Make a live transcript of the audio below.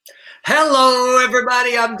Hello,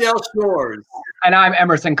 everybody. I'm Del Shores. And I'm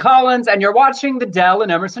Emerson Collins, and you're watching The Del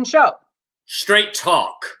and Emerson Show. Straight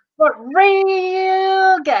talk. But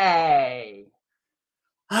real gay.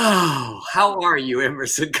 Oh, how are you,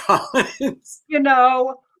 Emerson Collins? You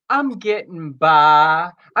know, I'm getting by.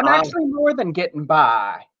 I'm actually more than getting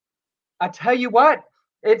by. I tell you what,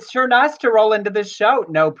 it's sure nice to roll into this show.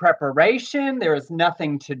 No preparation. There is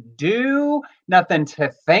nothing to do, nothing to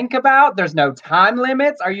think about. There's no time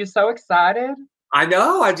limits. Are you so excited? I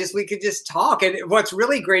know. We could just talk. And what's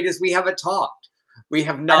really great is we haven't talked. We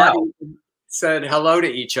have not even said hello to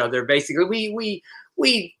each other. Basically,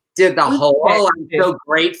 we did the whole, I'm so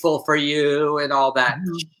grateful for you and all that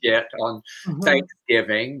shit on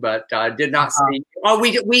Thanksgiving, but did not see. Oh,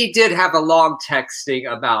 we did have a long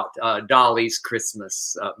texting about Dolly's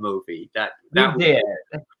Christmas movie. That we did.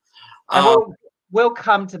 We'll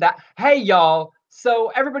come to that. Hey, y'all.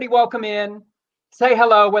 So everybody welcome in. Say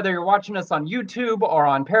hello, whether you're watching us on YouTube or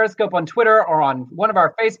on Periscope on Twitter or on one of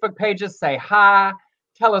our Facebook pages. Say hi.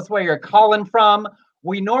 Tell us where you're calling from.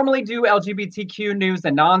 We normally do LGBTQ news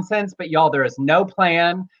and nonsense, but y'all, there is no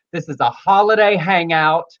plan. This is a holiday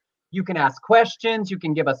hangout. You can ask questions. You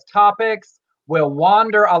can give us topics. We'll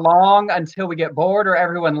wander along until we get bored or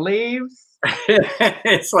everyone leaves.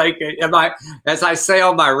 It's like, as I say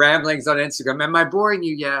on my ramblings on Instagram, am I boring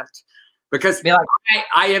you yet? Because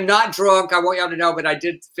I am not drunk. I want y'all to know, but I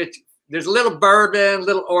did fit. There's a little bourbon,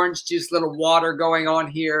 little orange juice, little water going on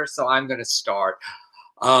here. So I'm going to start.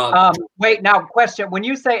 Wait, now question. When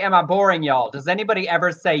you say, am I boring y'all? Does anybody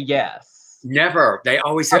ever say yes? Never. They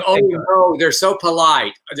always say, oh, no, they're so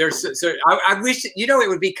polite. I wish, it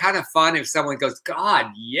would be kind of fun if someone goes, God,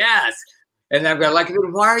 yes. And I'm going like,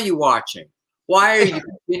 why are you watching? Why are you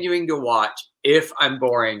continuing to watch if I'm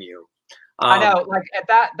boring you? I know, like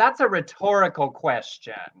that's a rhetorical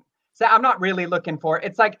question. So I'm not really looking for it.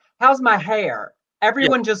 It's like, how's my hair?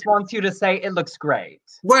 Everyone just wants you to say it looks great.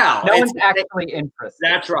 Well, no one's actually interested.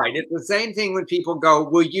 That's right. It's the same thing when people go,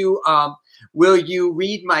 will you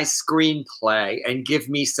read my screenplay and give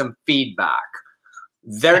me some feedback?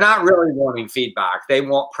 They're not really wanting feedback. They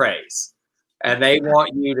want praise. And they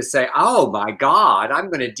want you to say, oh, my God, I'm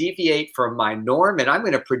going to deviate from my norm and I'm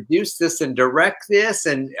going to produce this and direct this.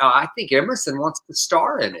 And I think Emerson wants to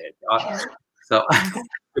star in it. So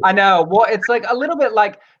I know. Well, it's like a little bit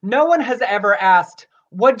like no one has ever asked,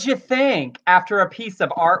 what'd you think after a piece of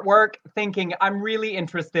artwork, thinking I'm really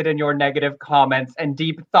interested in your negative comments and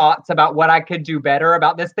deep thoughts about what I could do better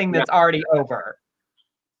about this thing that's already over.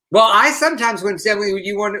 Well, I sometimes when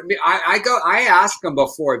you want to, I ask them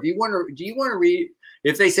before, do you want to read?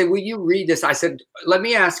 If they say, will you read this? I said, let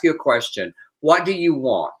me ask you a question. What do you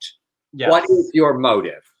want? Yes. What is your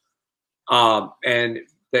motive? And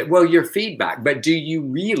that, well, your feedback, but do you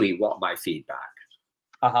really want my feedback?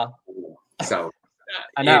 So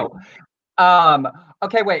I know.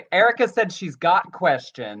 Okay, wait. Erica said she's got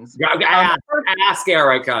questions. Ask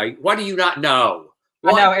Erica. What do you not know?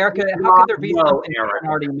 I know, Erica. How could there be something you don't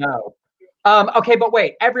already know? Okay, but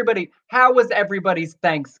wait, everybody. How was everybody's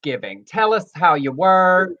Thanksgiving? Tell us how you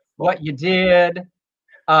were, what you did.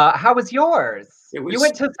 How was yours? You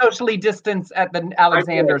went to socially distance at the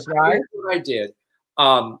Alexanders, right? Here's what I did.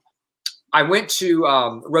 I went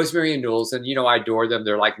to Rosemary and Newell's, and I adore them.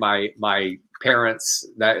 They're like my parents.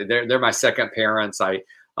 They're my second parents.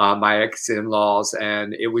 My ex-in-laws,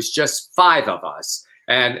 and it was just 5 of us,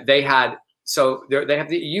 and they had. So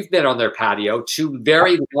you've been on their patio, 2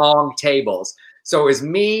 very long tables. So it was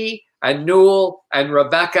me and Newell and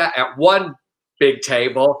Rebecca at one big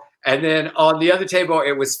table. And then on the other table,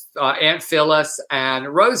 it was Aunt Phyllis and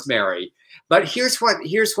Rosemary. But here's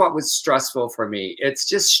what was stressful for me. It's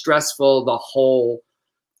just stressful, the whole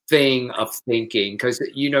thing of thinking, because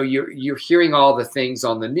you're hearing all the things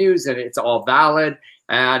on the news and it's all valid.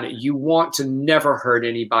 And you want to never hurt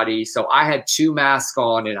anybody. So I had 2 masks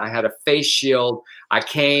on and I had a face shield. I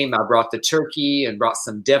brought the turkey and brought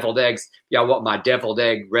some deviled eggs. Y'all want my deviled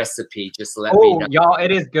egg recipe? Just let me know. Y'all,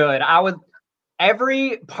 it is good.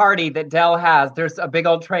 Every party that Del has, there's a big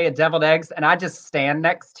old tray of deviled eggs and I just stand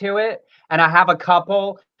next to it and I have a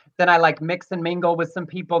couple. Then I like mix and mingle with some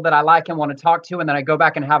people that I like and want to talk to. And then I go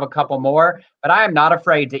back and have a couple more, but I am not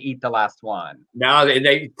afraid to eat the last one. No,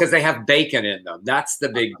 because they have bacon in them. That's the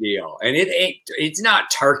big deal. And it's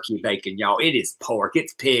not turkey bacon, y'all. It is pork,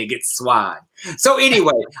 it's pig, it's swine. So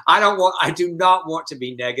anyway, I do not want to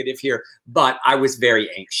be negative here, but I was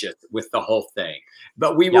very anxious with the whole thing.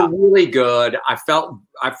 But we were really good. I felt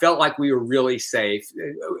like we were really safe,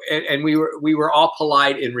 and we were all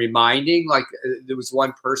polite in reminding. Like there was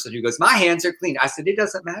one person who goes, "My hands are clean." I said, "It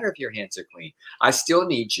doesn't matter if your hands are clean. I still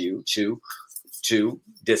need you to to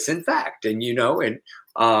disinfect, and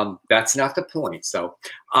that's not the point. So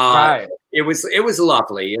Right. it was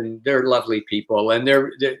lovely, and they're lovely people, and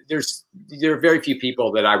there are very few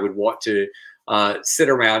people that I would want to sit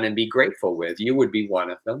around and be grateful with. You would be one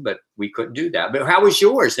of them, but we couldn't do that. But how was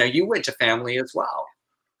yours? Now, you went to family as well.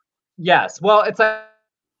 Yes. Well, it's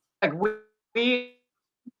like we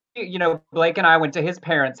Blake and I went to his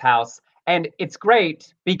parents' house, and it's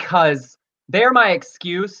great because they're my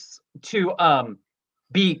excuse to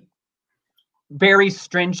be very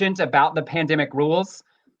stringent about the pandemic rules,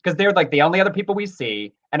 because they're like the only other people we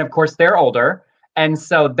see, and of course they're older, and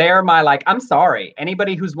so they're my like, I'm sorry,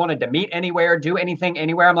 anybody who's wanted to meet anywhere, do anything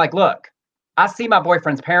anywhere, I'm like, look, I see my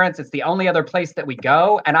boyfriend's parents, it's the only other place that we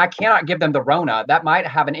go, and I cannot give them the Rona. That might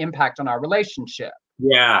have an impact on our relationship.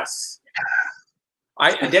 Yes.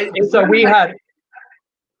 So we had.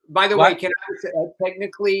 By the way, can I say,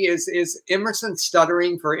 technically, is Emerson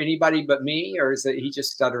stuttering for anybody but me, or is he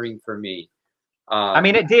just stuttering for me? I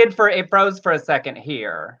mean, it froze for a second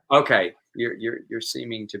here. Okay, you're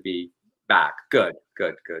seeming to be back. Good.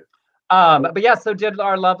 But yeah, so did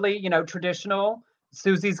our lovely, traditional.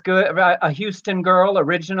 Susie's good, a Houston girl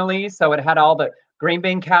originally, so it had all the green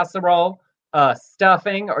bean casserole,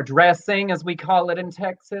 stuffing or dressing, as we call it in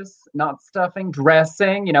Texas. Not stuffing,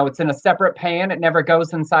 dressing. It's in a separate pan. It never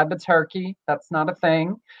goes inside the turkey. That's not a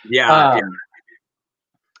thing. Yeah.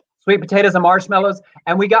 Sweet potatoes and marshmallows.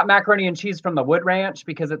 And we got macaroni and cheese from the Wood Ranch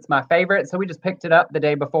because it's my favorite. So we just picked it up the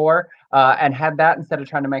day before and had that instead of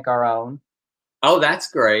trying to make our own. Oh,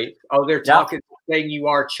 that's great. Oh, they're saying you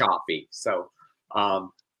are choppy. So,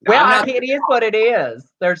 well, it is what it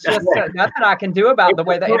is. There's just nothing I can do about the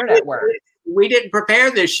way the internet works. We didn't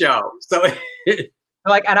prepare this show. So,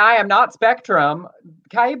 and I am not Spectrum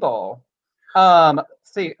cable.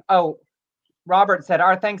 See, Robert said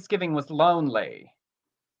our Thanksgiving was lonely.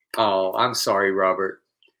 Oh, I'm sorry, Robert.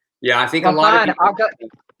 Yeah, I think a lot of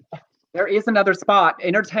people. There is another spot.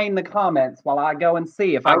 Entertain the comments while I go and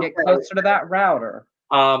see if I get closer to that router.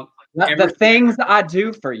 The things I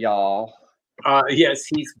do for y'all. Yes,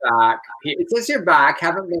 he's back. It says you're back.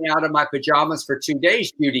 Haven't been out of my pajamas for 2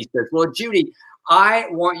 days, Judy says. Well, Judy, I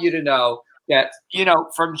want you to know that,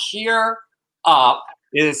 from here up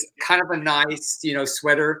is kind of a nice,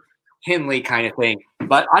 sweater Henley kind of thing.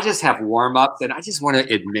 But I just have warm-ups, and I just want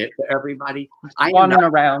to admit to everybody, I am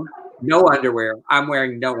around. No underwear. I'm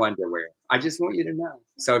wearing no underwear. I just want you to know.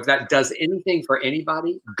 So if that does anything for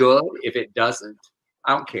anybody, good. If it doesn't,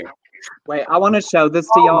 I don't care. Wait, I want to show this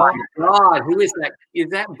to y'all. Oh my God, who is that? Is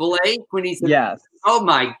that Blake when he's yes? Oh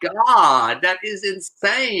my God, that is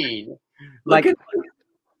insane. Look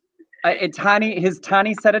at his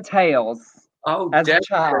tiny set of tails. Oh, as a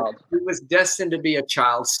child, he was destined to be a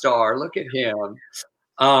child star. Look at him.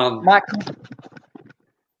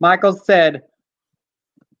 Michael said,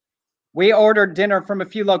 we ordered dinner from a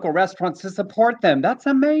few local restaurants to support them. That's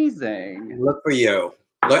amazing. Look for you.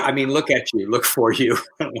 Look at you. Look for you.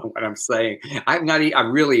 I don't know what I'm saying. I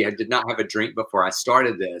did not have a drink before I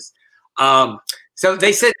started this. So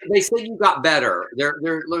they said you got better. They're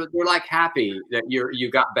like happy that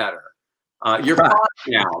you got better. You're fine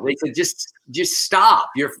now. They said just stop.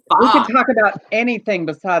 You're fine. We could talk about anything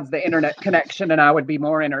besides the internet connection, and I would be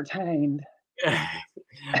more entertained.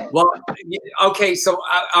 Well, okay. So,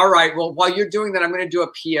 all right. Well, while you're doing that, I'm going to do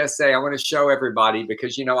a PSA. I want to show everybody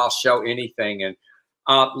because I'll show anything. And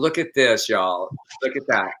look at this, y'all. Look at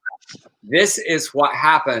that. This is what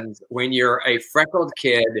happens when you're a freckled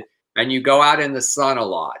kid and you go out in the sun a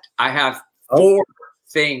lot. I have 4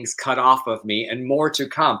 things cut off of me and more to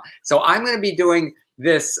come. So I'm going to be doing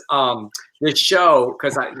this this show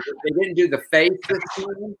because they didn't do the face this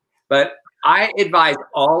time, but I advise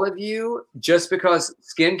all of you, just because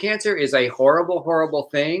skin cancer is a horrible, horrible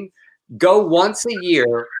thing, go once a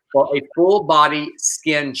year for a full body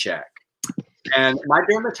skin check. And my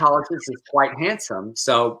dermatologist is quite handsome,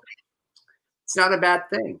 so it's not a bad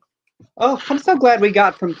thing. Oh, I'm so glad we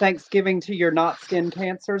got from Thanksgiving to your not skin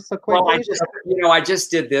cancer so quickly. Well, I just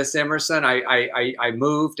did this, Emerson. I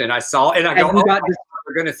moved and I saw, and I go,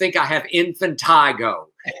 we're going to think I have infantigo.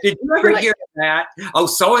 Did you ever hear that? Oh,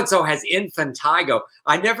 so-and-so has infantigo.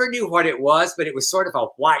 I never knew what it was, but it was sort of a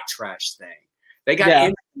white trash thing. They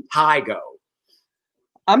got infantigo.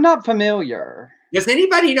 I'm not familiar. Does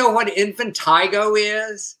anybody know what infantigo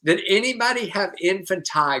is? Did anybody have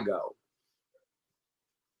infantigo?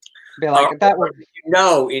 Be like, that was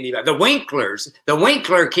anybody. The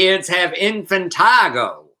Winkler kids have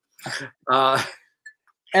infantigo.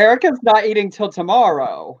 Erica's not eating till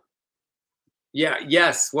tomorrow.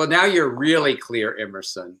 Yes. Well, now you're really clear,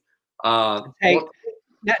 Emerson. Hey,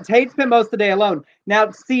 Tate spent most of the day alone.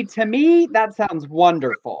 Now, see, to me, that sounds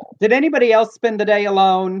wonderful. Did anybody else spend the day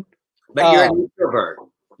alone? But you're an introvert.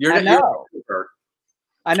 You're an introvert.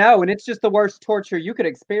 I know, and it's just the worst torture you could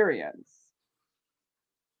experience.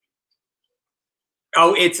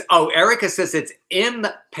 Erica says it's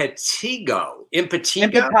impetigo.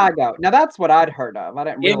 Impetigo. Now that's what I'd heard of. I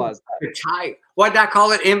didn't realize that. What'd I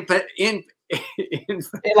call it?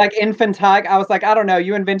 Like infantile. I was like, I don't know.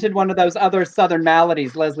 You invented one of those other Southern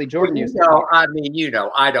maladies Leslie Jordan used to talk.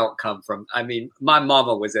 I don't come from. My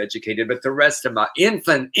mama was educated, but the rest of my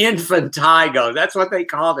infantigo. That's what they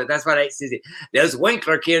called it. That's what I see. Those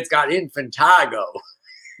Winkler kids got infantigo.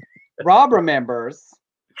 Rob remembers.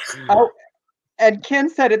 Oh, and Ken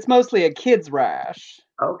said it's mostly a kid's rash.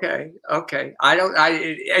 Okay.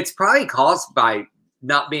 It's probably caused by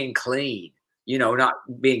not being clean. Not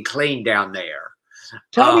being clean down there.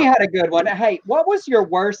 Tommy had a good one. Hey, what was your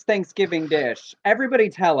worst Thanksgiving dish? Everybody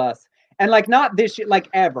tell us. And like not this year, like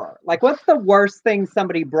ever. Like what's the worst thing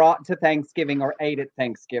somebody brought to Thanksgiving or ate at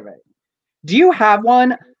Thanksgiving? Do you have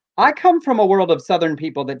one? I come from a world of Southern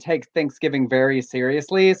people that take Thanksgiving very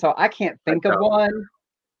seriously, so I can't think of one.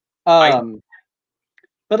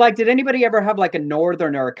 But like, did anybody ever have like a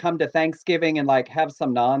Northerner come to Thanksgiving and like have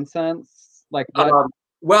some nonsense? Like what?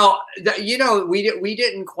 Well, we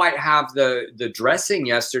didn't quite have the dressing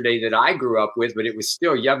yesterday that I grew up with, but it was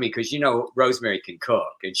still yummy because Rosemary can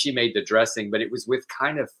cook and she made the dressing, but it was with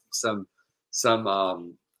kind of some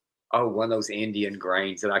one of those Indian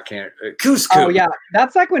grains that I can't couscous. Oh yeah,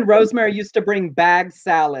 that's like when Rosemary used to bring bag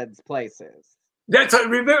salads places. That's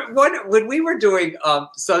remember when we were doing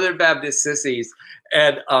Southern Baptist Sissies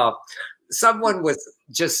and someone was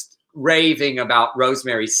just raving about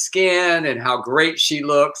Rosemary's skin and how great she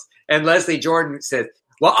looks. And Leslie Jordan said,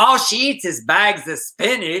 well, all she eats is bags of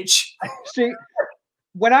spinach.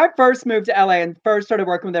 When I first moved to LA and first started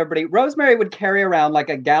working with everybody, Rosemary would carry around like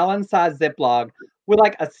a gallon-sized Ziploc with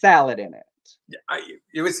like a salad in it.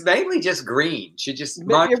 It was mainly just green. She just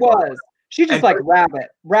it was. She just like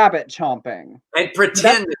rabbit chomping. And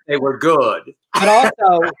pretend that they were good. But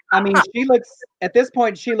also, at this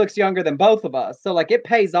point, she looks younger than both of us. So like it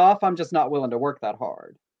pays off. I'm just not willing to work that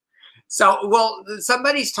hard. So, well,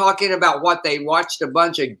 somebody's talking about what they watched a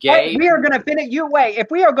bunch of gay. We are going to finish. If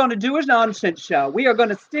we are going to do a nonsense show, we are going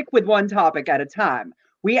to stick with one topic at a time.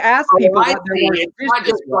 We ask people. It's not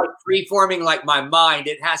just like free-forming like my mind.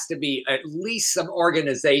 It has to be at least some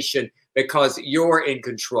organization because you're in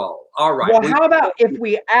control. All right. Well, how about if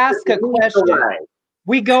we ask a question,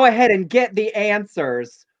 we go ahead and get the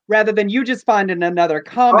answers rather than you just finding another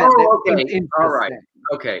comment. Okay. All right.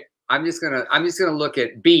 Okay. I'm just gonna look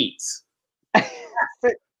at beets.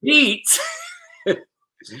 Beets.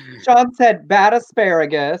 Sean said bad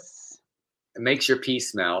asparagus. It makes your pee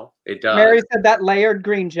smell. It does. Mary said that layered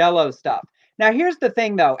green Jello stuff. Now, here's the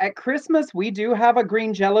thing, though. At Christmas, we do have a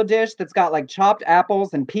green Jello dish that's got like chopped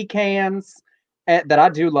apples and pecans that I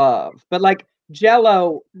do love. But like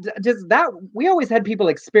Jello, just that we always had people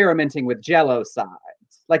experimenting with Jello sides.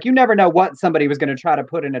 Like you never know what somebody was going to try to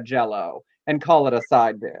put in a Jello and call it a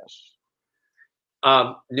side dish.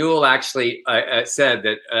 Newell actually said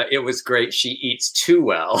that it was great. She eats too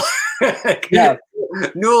well. Yes.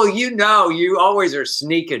 Newell, you always are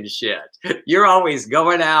sneaking shit. You're always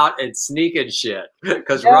going out and sneaking shit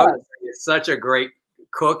because Rosemary is such a great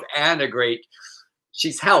cook and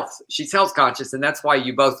she's health conscious, and that's why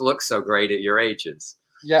you both look so great at your ages.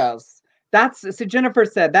 Yes, so Jennifer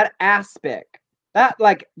said that aspic,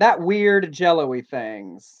 that weird Jello-y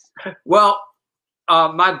things. Well,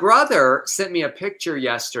 my brother sent me a picture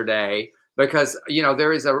yesterday because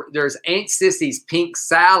there's Aunt Sissy's pink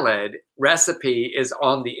salad recipe is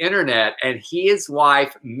on the internet, and his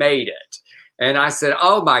wife made it. And I said,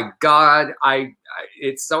 "Oh my God,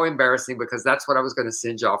 it's so embarrassing because that's what I was going to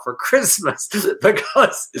send y'all for Christmas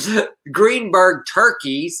because Greenberg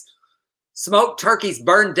turkeys, smoked turkeys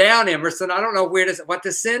burned down, Emerson. I don't know what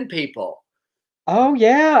to send people." Oh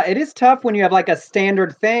yeah, it is tough when you have like a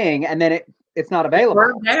standard thing and then it's not available.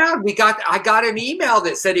 Burned down. I got an email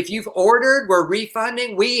that said, if you've ordered, we're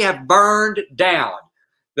refunding. We have burned down.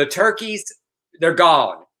 The turkeys, they're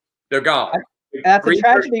gone. They're gone. That's a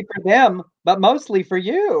tragedy for them, but mostly for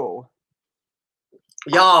you.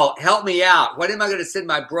 Y'all, help me out. What am I going to send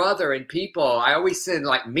my brother and people? I always send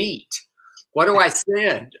like meat. What do I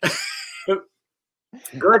send?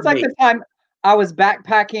 Good It's like the time I was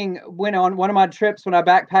backpacking, went on one of my trips when I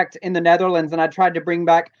backpacked in the Netherlands, and I tried to bring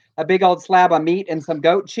back a big old slab of meat and some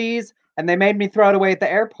goat cheese, and they made me throw it away at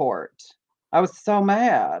the airport. I was so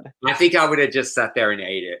mad. I think I would have just sat there and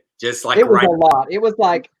ate it. Just like it was a lot. It was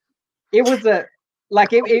like Like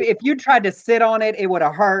if you tried to sit on it, it would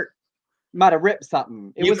have hurt. Might have ripped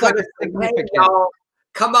something. It You was like coulda a said, "Hey, significant. y'all,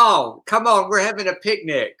 come on, we're having a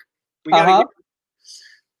picnic. We gotta Uh-huh. get."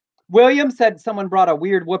 William said someone brought a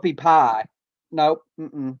weird whoopie pie. Nope.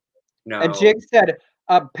 Mm-mm. And No, Jig said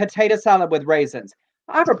a potato salad with raisins.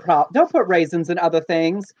 I have a problem. Don't put raisins in other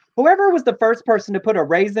things. Whoever was the first person to put a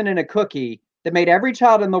raisin in a cookie that made every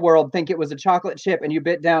child in the world think it was a chocolate chip and you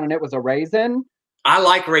bit down and it was a raisin. I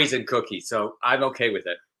like raisin cookies, so I'm okay with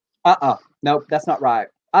it. Nope, that's not right.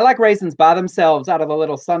 I like raisins by themselves out of the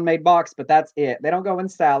little Sun-Maid box, but that's it. They don't go in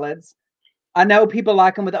salads. I know people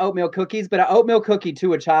like them with oatmeal cookies, but an oatmeal cookie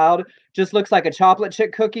to a child just looks like a chocolate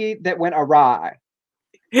chip cookie that went awry.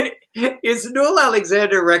 Is Noel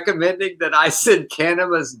Alexander recommending that I send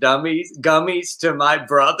cannabis gummies to my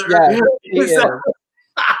brother? Yeah, he is.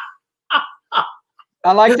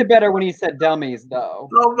 I liked it better when he said dummies, though.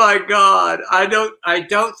 Oh my God, I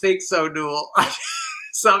don't think so, Noel.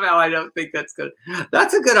 Somehow I don't think that's good.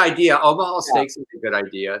 That's a good idea. Omaha Steaks is a good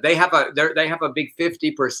idea. They have a big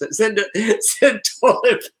 50%. Send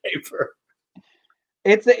toilet paper.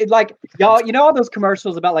 It's like y'all, you know all those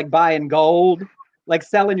commercials about like buying gold, like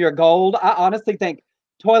selling your gold. I honestly think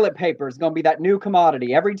toilet paper is going to be that new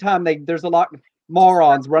commodity. Every time there's a lot of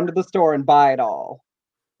morons run to the store and buy it all.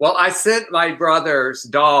 Well, I sent my brother's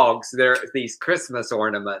dogs these Christmas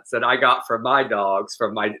ornaments that I got from my dogs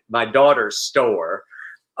from my daughter's store.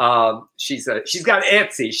 She's got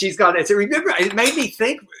Etsy. She's got Etsy. Remember, it made me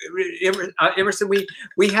think, Emerson.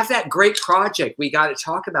 We have that great project we got to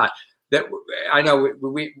talk about. That I know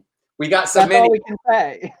we got so That's many. all we can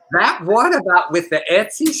say. That one about with the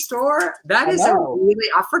Etsy store. That is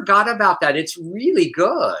I forgot about that. It's really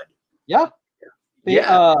good. Yeah.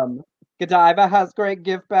 Godiva has great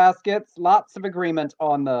gift baskets. Lots of agreement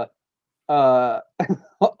on the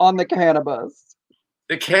on the cannabis.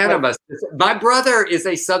 The cannabis. My brother is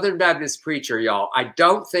a Southern Baptist preacher, y'all. I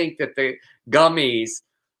don't think that the gummies.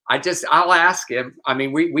 I'll ask him. I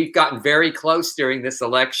mean, we've gotten very close during this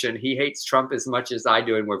election. He hates Trump as much as I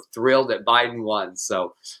do, and we're thrilled that Biden won.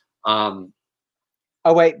 So, oh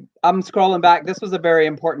wait, I'm scrolling back. This was a very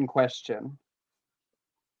important question.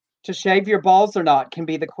 To shave your balls or not can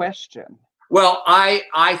be the question. Well,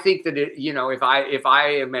 I think that if I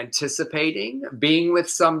am anticipating being with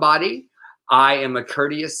somebody, I am a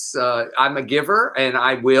courteous. I'm a giver, and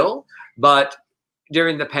I will. But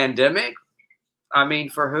during the pandemic, I mean,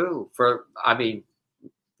 for who? The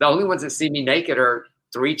only ones that see me naked are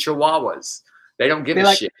 3 chihuahuas. They don't give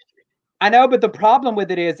a shit. I know, but the problem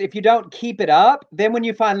with it is if you don't keep it up, then when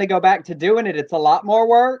you finally go back to doing it, it's a lot more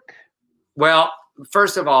work. Well,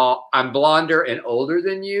 first of all, I'm blonder and older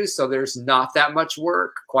than you, so there's not that much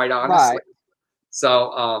work, quite honestly. Right.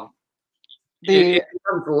 So it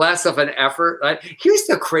becomes less of an effort. Here's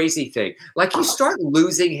the crazy thing. Like, you start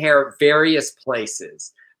losing hair at various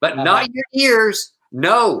places, but not your ears.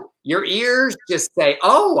 No, your ears just say,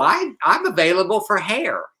 "Oh, I'm available for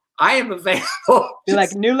hair. I am available." You're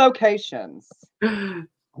like, new locations. You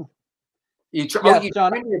trim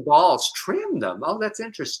your balls, trim them. Oh, that's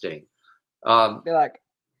interesting. Be like,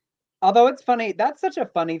 although it's funny, that's such a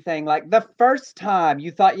funny thing. Like, the first time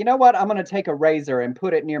you thought, you know what, I'm going to take a razor and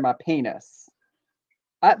put it near my penis.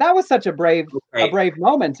 That was such a brave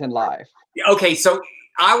moment in life. Okay, so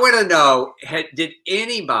I want to know, did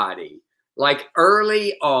anybody, like,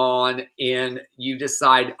 early on you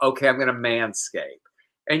decide, okay, I'm going to manscape,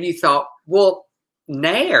 and you thought, well,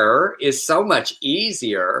 nair is so much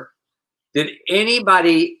easier. Did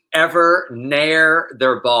anybody ever nair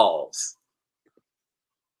their balls?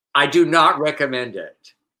 I do not recommend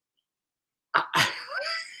it.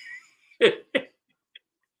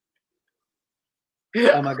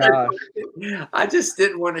 Oh my gosh. I just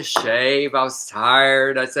didn't want to shave. I was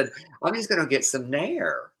tired. I said, I'm just going to get some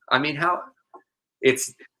nair. I mean,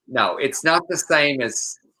 it's not the same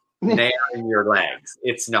as nair in your legs.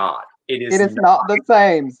 It's not. It is not the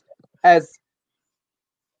same as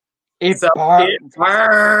it burns. It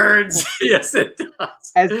burns. Yes, it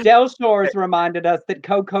does. As Del Shores reminded us that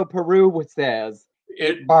Coco Peru says,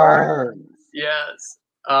 it burns. Yes.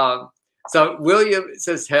 So William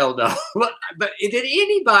says, hell no. But did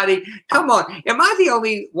anybody, come on, am I the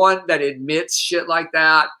only one that admits shit like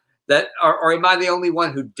that? Or am I the only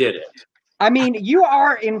one who did it? I mean, you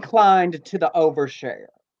are inclined to the overshare.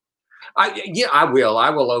 I will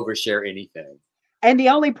overshare anything. And the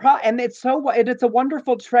only and it's a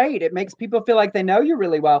wonderful trait. It makes people feel like they know you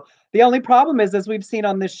really well. The only problem is, as we've seen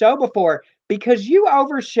on this show before, because you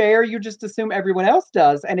overshare, you just assume everyone else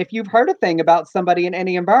does. And if you've heard a thing about somebody in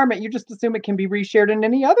any environment, you just assume it can be reshared in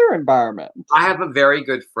any other environment. I have a very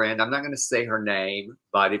good friend. I'm not going to say her name,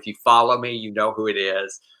 but if you follow me, you know who it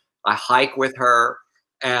is. I hike with her.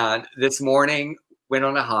 And this morning, went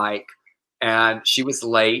on a hike, and she was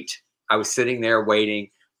late. I was sitting there waiting,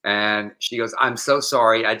 and she goes, "I'm so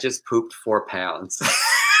sorry. I just pooped 4 pounds."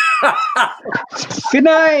 Good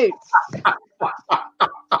night.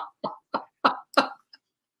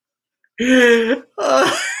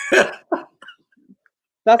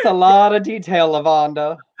 That's a lot of detail,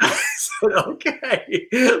 Lavonda. Okay,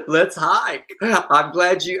 let's hike. I'm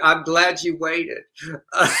glad you waited.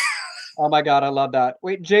 Oh my God, I love that.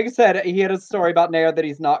 Wait, Jig said he had a story about Nair that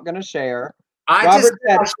he's not going to share. I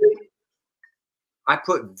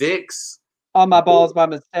put Vicks on my balls by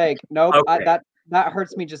mistake. Nope, okay. that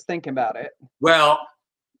hurts me just thinking about it. Well,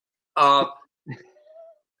 and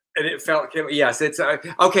it felt, yes, it's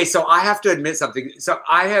okay. So I have to admit something. So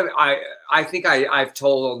I think I've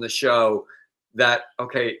told on the show that,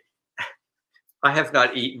 okay, I have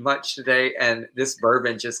not eaten much today, and this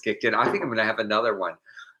bourbon just kicked in. I think I'm going to have another one.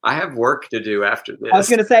 I have work to do after this. I was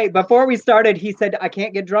going to say, before we started, he said, I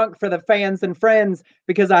can't get drunk for the fans and friends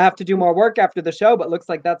because I have to do more work after the show, but looks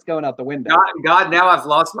like that's going out the window. God, now I've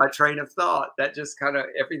lost my train of thought. That just kind of,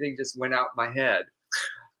 everything just went out my head.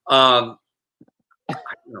 I don't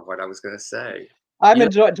know what I was going to say.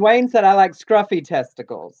 Dwayne said I like scruffy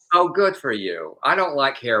testicles. Oh, good for you. I don't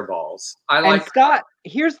like hairballs. And Scott,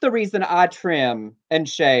 here's the reason I trim and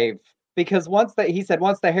shave, because he said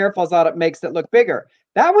once the hair falls out, it makes it look bigger.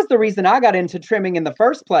 That was the reason I got into trimming in the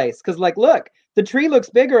first place. Because, like, look, the tree looks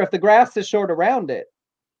bigger if the grass is short around it.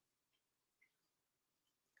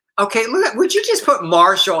 Okay, look, would you just put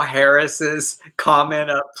Marshall Harris's comment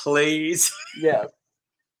up, please? Yes.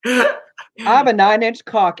 I have a 9-inch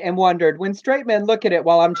cock and wondered, when straight men look at it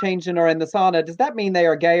while I'm changing or in the sauna, does that mean they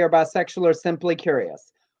are gay or bisexual or simply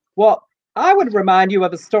curious? Well, I would remind you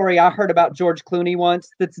of a story I heard about George Clooney once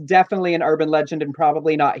that's definitely an urban legend and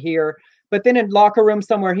probably not here. But then in locker room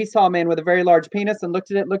somewhere, he saw a man with a very large penis and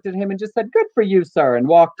looked at him and just said, "Good for you, sir," and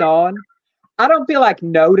walked on. I don't feel like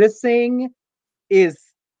noticing is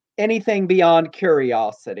anything beyond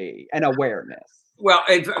curiosity and awareness. Well,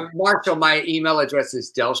 Marshall, my email address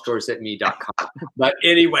is delstores@me.com. But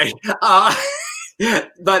anyway,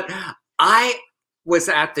 but I was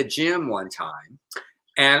at the gym one time,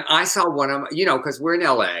 and I saw one of my, because we're in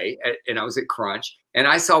LA, and I was at Crunch, and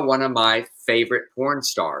I saw one of my favorite porn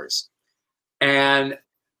stars. And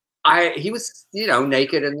he was,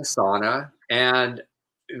 naked in the sauna, and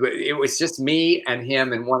it was just me and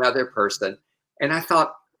him and one other person. And I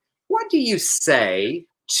thought, what do you say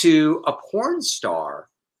to a porn star?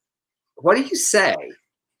 What do you say?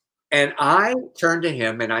 And I turned to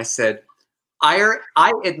him and I said, I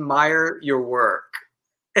admire your work.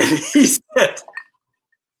 And he said,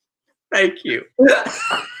 "Thank you."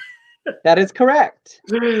 That is correct.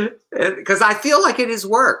 Because I feel like it is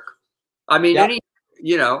work. I mean, yep.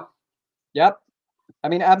 Yep. I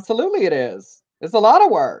mean, absolutely it is. It's a lot of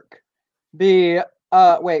work.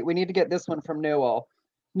 Wait, we need to get this one from Newell.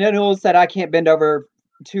 Newell said, I can't bend over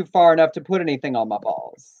too far enough to put anything on my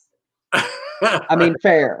balls. I mean,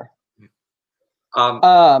 fair.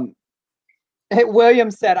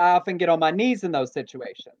 William said, I often get on my knees in those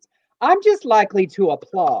situations. I'm just likely to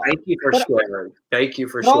applaud. Thank you for sharing. Thank you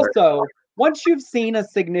for sharing. Also, once you've seen a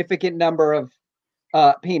significant number of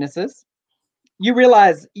penises, you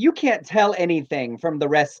realize you can't tell anything from the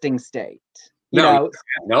resting state. No,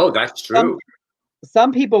 that's true.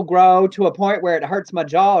 Some people grow to a point where it hurts my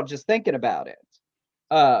jaw just thinking about it.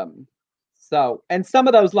 And some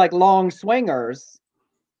of those like long swingers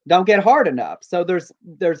don't get hard enough. So there's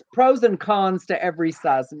pros and cons to every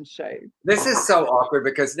size and shape. This is so awkward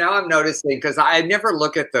because now I'm noticing, because I never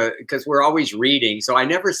look at because we're always reading, so I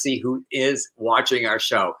never see who is watching our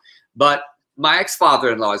show. But my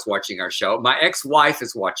ex-father-in-law is watching our show. My ex-wife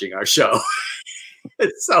is watching our show.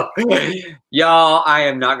 So, y'all, I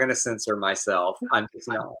am not going to censor myself. I'm just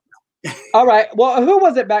not. All right. Well, who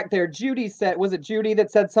was it back there? Judy said, was it Judy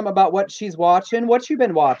that said something about what she's watching? What you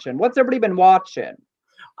been watching? What's everybody been watching?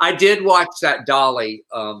 I did watch that Dolly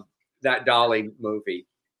movie.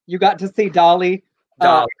 You got to see Dolly.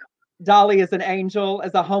 Dolly is an angel,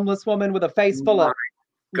 as a homeless woman with a face full of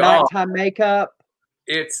nighttime makeup.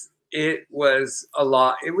 It was a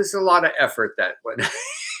lot. It was a lot of effort, that one.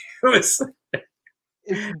 It's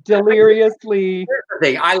deliriously.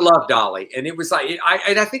 I love Dolly, and it was like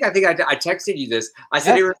I think I texted you this. I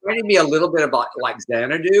said It reminded me a little bit about like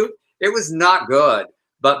Xanadu. It was not good,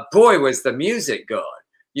 but boy was the music good.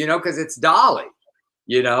 Because it's Dolly.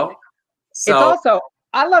 So it's also,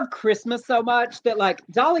 I love Christmas so much that like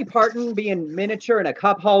Dolly Parton being miniature in a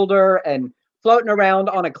cup holder and floating around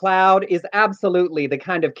on a cloud is absolutely the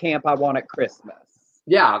kind of camp I want at Christmas.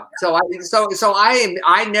 yeah,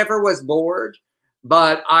 I never was bored,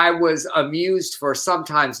 but I was amused for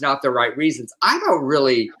sometimes not the right reasons. I don't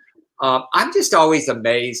really. I'm just always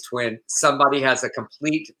amazed when somebody has a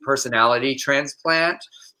complete personality transplant,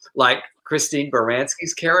 like Christine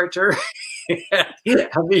Baranski's character. I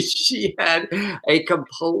mean, she had a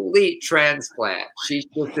complete transplant. She's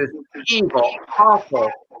just this evil, awful,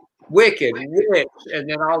 wicked witch, and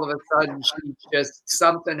then all of a sudden, she just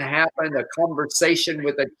something happened. A conversation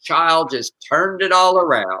with a child just turned it all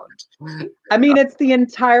around. I mean, it's the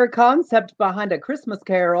entire concept behind A Christmas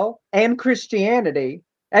Carol and Christianity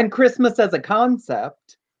and Christmas as a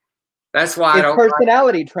concept. That's why I don't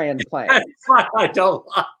personality transplant. That's why I don't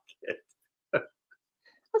like it.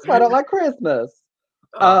 That's why I don't like Christmas.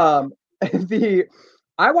 I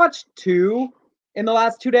watched 2 in the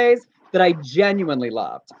last 2 days that I genuinely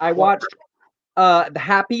loved. I watched The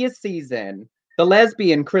Happiest Season, the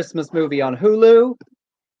lesbian Christmas movie on Hulu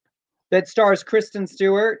that stars Kristen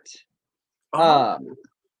Stewart. Oh,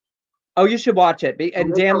 you should watch it.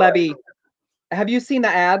 And Dan Levy. Have you seen the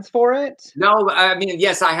ads for it? No, I mean,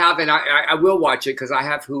 yes, I have, and I will watch it because I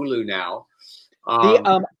have Hulu now.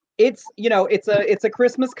 It's it's a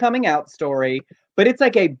Christmas coming out story, but it's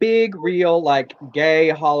like a big, real, like gay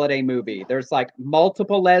holiday movie. There's like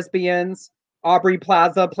multiple lesbians. Aubrey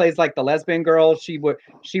Plaza plays like the lesbian girl she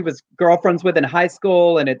was girlfriends with in high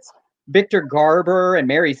school, and it's Victor Garber and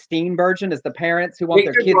Mary Steenburgen as the parents who want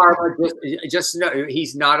Victor their kids. Garber, just know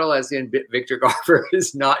he's not a lesbian. Victor Garber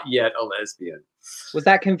is not yet a lesbian. Was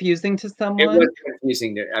that confusing to someone? It was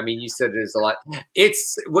confusing. I mean, you said there's a lot.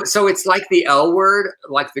 It's like the L word,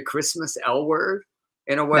 like the Christmas L word,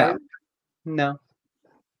 in a way. No.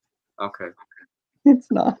 Okay.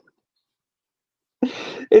 It's not.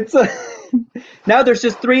 It's now there's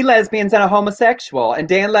just 3 lesbians and a homosexual, and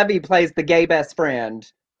Dan Levy plays the gay best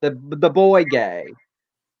friend, the boy gay.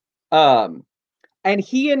 And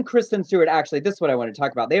he and Kristen Stewart, actually, this is what I want to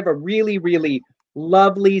talk about. They have a really, really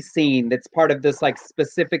lovely scene that's part of this like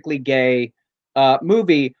specifically gay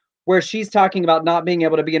movie where she's talking about not being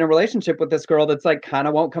able to be in a relationship with this girl that's like kind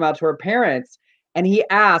of won't come out to her parents. And he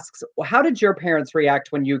asks, well, how did your parents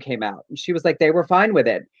react when you came out? And she was like, they were fine with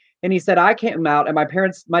it. And he said, I came out and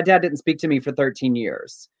my dad didn't speak to me for 13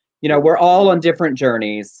 years. You know, we're all on different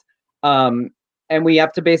journeys. And we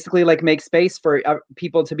have to basically like make space for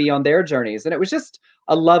people to be on their journeys. And it was just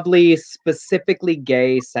a lovely, specifically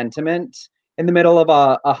gay sentiment in the middle of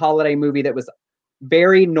a holiday movie that was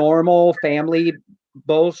very normal family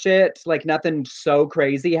bullshit. Like nothing so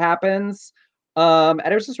crazy happens. And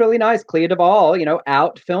it was just really nice. Clea Duvall,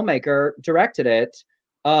 out filmmaker, directed it.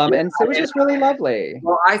 And so it was just really lovely.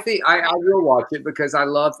 Well, I think I will watch it because I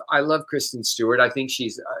love Kristen Stewart. I think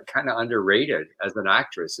she's kind of underrated as an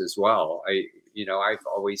actress as well. I've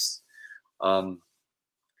always,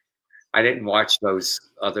 I didn't watch those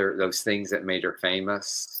things that made her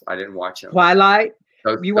famous. I didn't watch them. Twilight.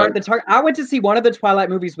 You weren't the target. I went to see one of the Twilight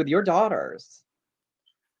movies with your daughters.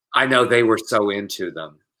 I know they were so into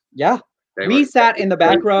them. Yeah. We sat in the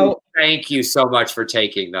back row. Thank you so much for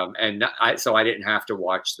taking them. And so I didn't have to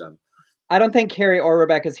watch them. I don't think Carrie or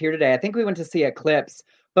Rebecca's here today. I think we went to see Eclipse.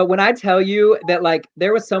 But when I tell you that like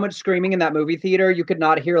there was so much screaming in that movie theater, you could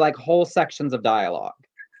not hear like whole sections of dialogue.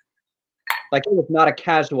 Like it was not a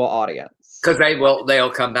casual audience. Because they'll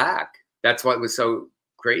come back. That's what was so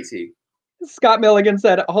crazy. Scott Milligan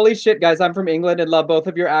said, holy shit, guys, I'm from England and love both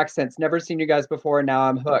of your accents. Never seen you guys before, and now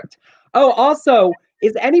I'm hooked. Oh, also,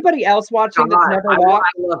 is anybody else watching that's never watched?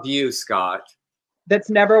 I love you, Scott. That's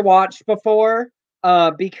never watched before?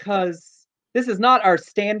 Because this is not our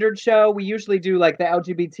standard show. We usually do like the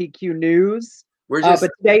LGBTQ news. We're just but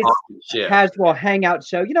today's casual hangout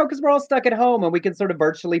show, because we're all stuck at home and we can sort of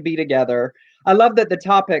virtually be together. I love that the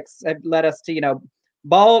topics have led us to,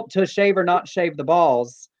 ball to shave or not shave the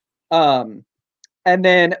balls. And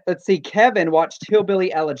then let's see, Kevin watched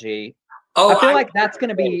Hillbilly Elegy. Oh, I feel like that's going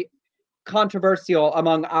to be controversial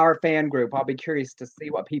among our fan group. I'll be curious to see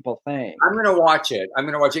what people think. I'm going to watch it. I'm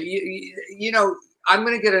going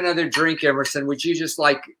to get another drink, Emerson. Would you just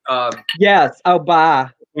like? Yes. Oh, bye.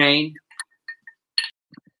 Jane.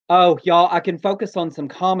 Oh, y'all, I can focus on some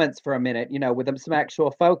comments for a minute, with some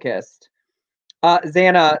actual focus.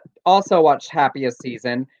 Xana also watched Happiest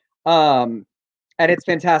Season. And it's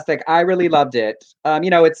fantastic. I really loved it.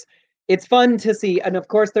 It's fun to see. And of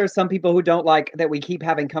course, there's some people who don't like that we keep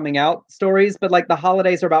having coming out stories, but like the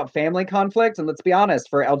holidays are about family conflict. And let's be honest,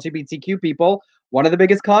 for LGBTQ people, one of the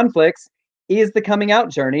biggest conflicts is the coming out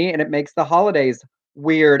journey, and it makes the holidays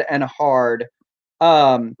weird and hard.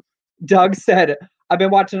 Doug said, I've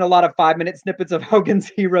been watching a lot of 5-minute snippets of Hogan's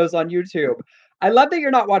Heroes on YouTube. I love that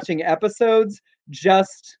you're not watching episodes,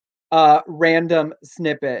 just random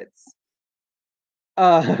snippets.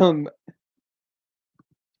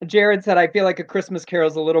 Jared said, I feel like A Christmas Carol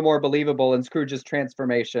is a little more believable in Scrooge's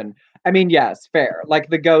transformation. I mean, yes, fair. Like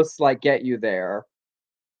the ghosts like get you there.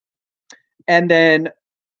 And then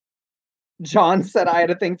John said, I had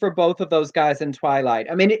a thing for both of those guys in Twilight.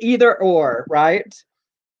 I mean, either or, right?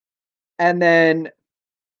 And then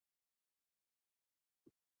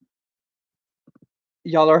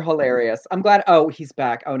y'all are hilarious. I'm glad. Oh, he's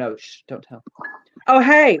back. Oh no, shh, don't tell. Oh,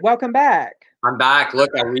 hey, welcome back. I'm back. Look,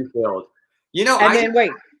 I refilled. You know, and then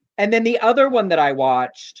wait. And then the other one that I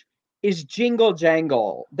watched is Jingle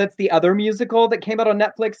Jangle. That's the other musical that came out on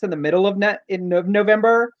Netflix in the middle of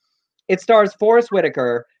November. It stars Forest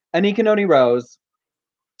Whitaker, Anika Noni Rose,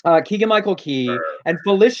 Keegan-Michael Key, and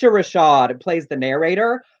Felicia Rashad plays the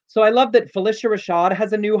narrator. So I love that Felicia Rashad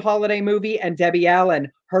has a new holiday movie, and Debbie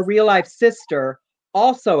Allen, her real-life sister,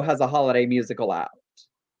 also has a holiday musical out.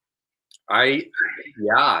 Complete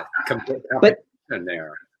competition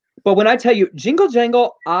there. But when I tell you, Jingle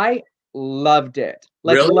Jangle, I loved it.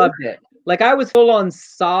 Really? Loved it. Like, I was full on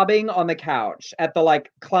sobbing on the couch at the,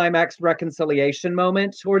 like, climax reconciliation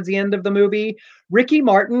moment towards the end of the movie. Ricky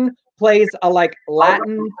Martin plays a, like,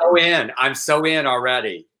 Latin... I'm so in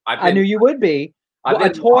already. I knew you would be.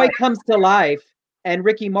 A toy comes to life, and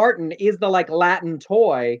Ricky Martin is the, like, Latin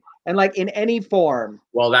toy. And, like, in any form,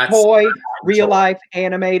 that's toy, real life,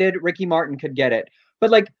 animated, Ricky Martin could get it.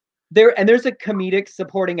 But, like, there's a comedic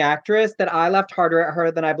supporting actress that I laughed harder at her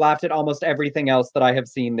than I've laughed at almost everything else that I have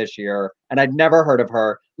seen this year. And I'd never heard of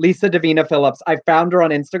her. Lisa Davina Phillips. I found her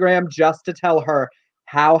on Instagram just to tell her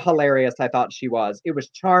how hilarious I thought she was. It was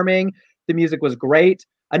charming. The music was great.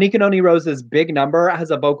 Anika Noni Rose's Big Number has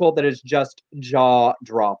a vocal that is just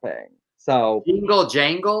jaw-dropping. So Jingle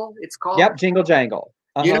Jangle, it's called? Yep, Jingle Jangle.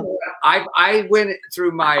 You know, I went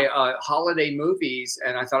through my holiday movies,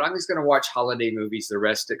 and I thought I'm just going to watch holiday movies the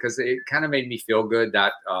rest of it, because it kind of made me feel good,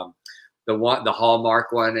 that the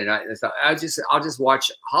Hallmark one, and I thought I'll just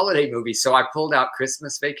watch holiday movies. So I pulled out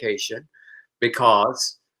Christmas Vacation,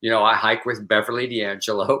 because I hike with Beverly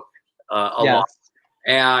D'Angelo a lot,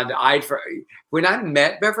 and when I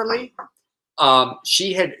met Beverly,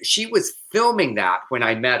 she was filming that when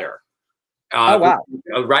I met her. Oh, wow.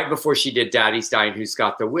 Right before she did Daddy's Dying, Who's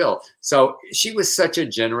Got the Will. So she was such a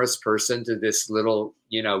generous person to this little,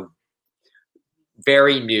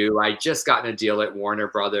 very new. I just gotten a deal at Warner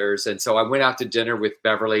Brothers. And so I went out to dinner with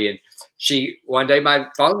Beverly, and one day my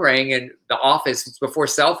phone rang in the office before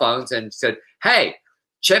cell phones and said, hey,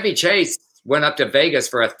 Chevy Chase went up to Vegas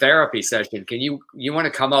for a therapy session. Can you want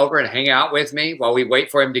to come over and hang out with me while we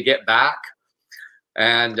wait for him to get back?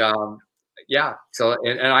 And, yeah. So,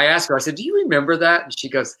 and I asked her, I said, do you remember that? And she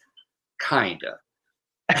goes, kinda.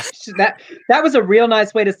 that was a real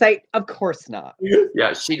nice way to say, of course not.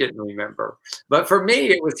 Yeah, she didn't remember. But for me,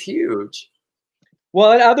 it was huge.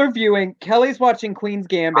 Well, at other viewing, Kelly's watching Queen's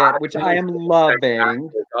Gambit, which I am loving.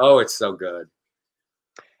 Oh, it's so good.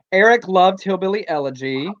 Eric loved Hillbilly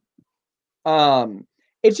Elegy.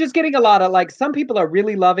 It's just getting a lot of, like, some people are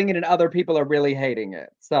really loving it and other people are really hating it.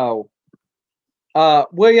 So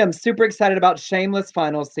William's super excited about Shameless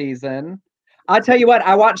final season. I tell you what,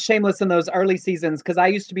 I watched Shameless in those early seasons because I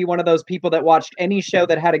used to be one of those people that watched any show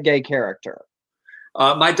that had a gay character.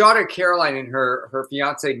 My daughter Caroline and her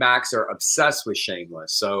fiance Max are obsessed with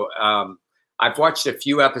Shameless. So I've watched a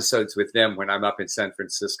few episodes with them when I'm up in San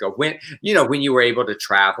Francisco. When you were able to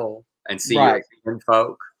travel and see your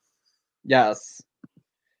folk. Yes.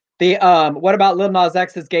 The what about Lil Nas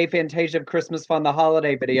X's Gay Fantasia of Christmas Fun, the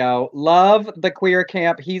holiday video? Love the queer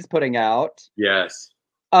camp he's putting out. Yes.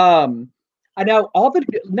 I know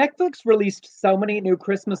Netflix released so many new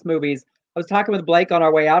Christmas movies. I was talking with Blake on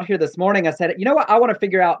our way out here this morning. I said, you know what? I want to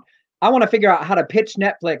figure out how to pitch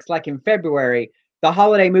Netflix, like in February, the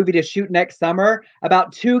holiday movie to shoot next summer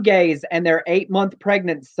about two gays and their 8-month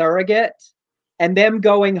pregnant surrogate and them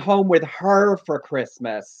going home with her for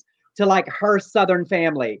Christmas to, like, her Southern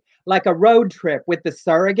family, like a road trip with the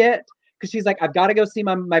surrogate. Because she's like, I've got to go see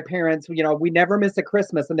my parents. We never miss a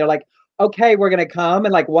Christmas. And they're like, okay, we're going to come.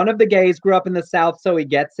 And, like, one of the gays grew up in the South, so he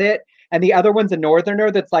gets it. And the other one's a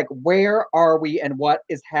Northerner that's like, where are we and what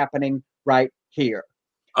is happening right here?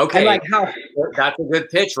 Okay. And, like, how that's a good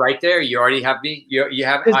pitch right there. You already have me. You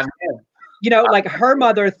have I'm in. Like, her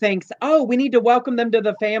mother thinks, oh, we need to welcome them to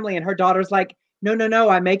the family. And her daughter's like, no,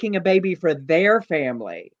 I'm making a baby for their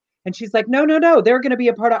family. And she's like, no, they're going to be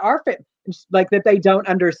a part of our family. like that they don't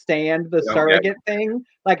understand the surrogate thing.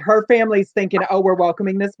 Like her family's thinking, oh, we're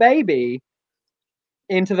welcoming this baby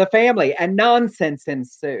into the family, and nonsense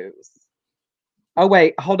ensues. Oh,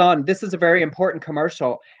 wait, hold on. This is a very important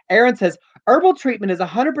commercial. Aaron says, herbal treatment is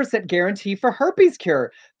 100% guarantee for herpes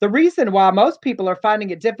cure. The reason why most people are finding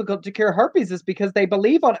it difficult to cure herpes is because they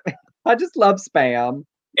believe on it. I just love spam.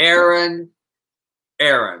 Aaron,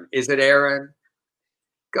 is it Aaron?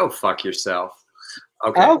 Go fuck yourself.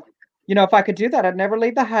 Okay. Oh, if I could do that, I'd never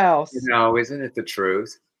leave the house. No, isn't it the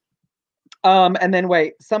truth? And then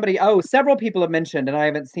wait, several people have mentioned, and I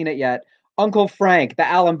haven't seen it yet, Uncle Frank, the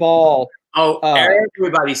Alan Ball. Oh,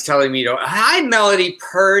 everybody's telling me hi, Melody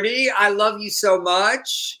Purdy. I love you so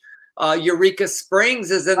much. Eureka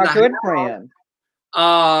Springs is in our the good house. friend.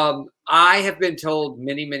 I have been told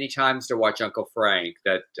many, many times to watch Uncle Frank.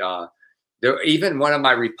 That even one of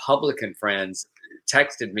my Republican friends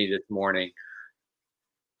texted me this morning.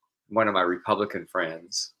 One of my Republican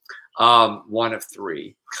friends, one of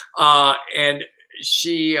three, and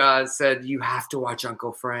she said, you have to watch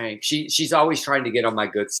Uncle Frank. She's always trying to get on my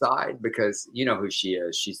good side because you know who she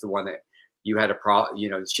is. She's the one that you had a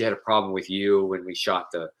problem. She had a problem with you when we shot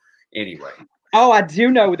anyway. Oh, I do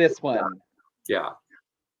know this one. Yeah.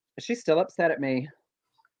 She's still upset at me.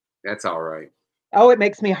 That's all right. Oh, it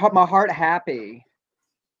makes my heart happy.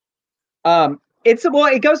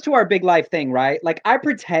 It goes to our big life thing, right? Like I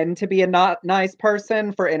pretend to be a not nice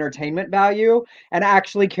person for entertainment value and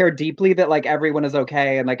actually care deeply that like everyone is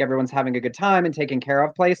okay and like everyone's having a good time and taking care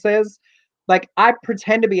of places. Like I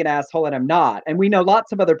pretend to be an asshole and I'm not. And we know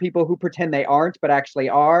lots of other people who pretend they aren't, but actually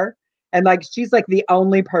are. And like, she's like the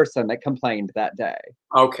only person that complained that day.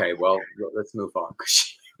 Okay, well, let's move on.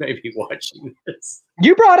 Maybe watching this.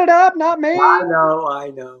 You brought it up, not me. I know.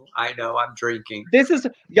 I'm drinking. This is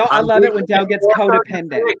y'all. I love it when Dale gets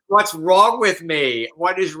codependent. What's wrong with me?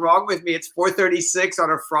 What is wrong with me? It's 4:36 on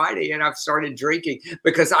a Friday, and I've started drinking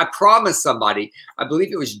because I promised somebody. I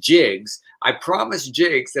believe it was Jigs. I promised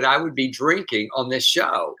Jigs that I would be drinking on this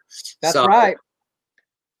show. That's right.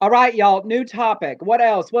 All right, y'all. New topic. What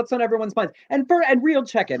else? What's on everyone's minds? And real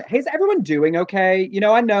check-in. Hey, is everyone doing okay?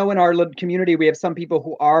 I know in our community we have some people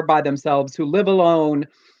who are by themselves, who live alone.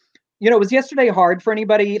 Was yesterday hard for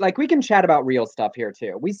anybody? Like, we can chat about real stuff here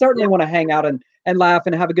too. We certainly want to hang out and laugh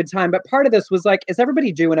and have a good time. But part of this was like, is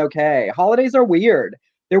everybody doing okay? Holidays are weird.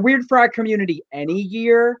 They're weird for our community any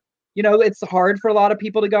year. It's hard for a lot of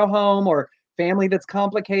people to go home or family that's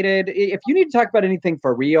complicated. If you need to talk about anything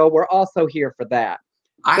for real, we're also here for that.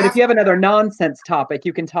 But if you have another nonsense topic,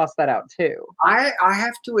 you can toss that out too. I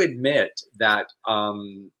have to admit that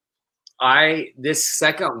this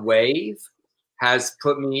second wave has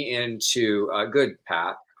put me into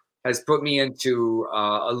has put me into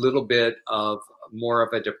a little bit of more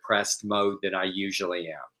of a depressed mode than I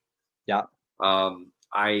usually am. Yeah.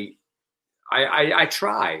 I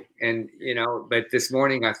try, and but this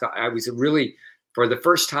morning I thought I was really, for the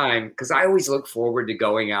first time, because I always look forward to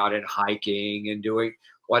going out and hiking and doing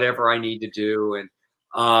whatever I need to do. And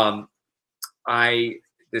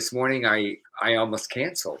this morning I almost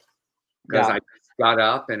canceled because I got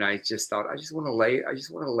up and I just thought, I just want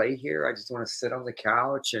to lay here. I just want to sit on the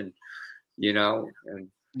couch and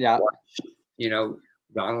watch,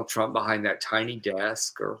 Donald Trump behind that tiny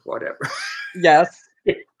desk or whatever. Yes.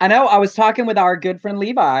 I know. I was talking with our good friend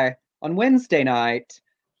Levi on Wednesday night.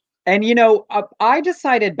 And, I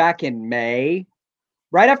decided back in May,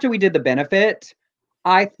 right after we did the benefit,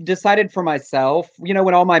 I decided for myself,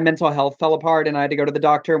 when all my mental health fell apart and I had to go to the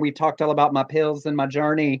doctor and we talked all about my pills and my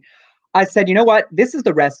journey, I said, you know what? This is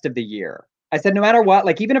the rest of the year. I said, no matter what,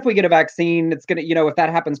 like, even if we get a vaccine, it's going to, if that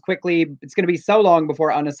happens quickly, it's going to be so long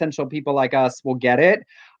before unessential people like us will get it.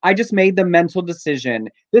 I just made the mental decision.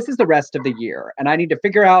 This is the rest of the year. And I need to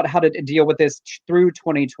figure out how to deal with this through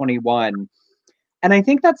 2021. And I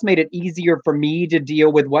think that's made it easier for me to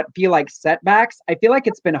deal with what feel like setbacks. I feel like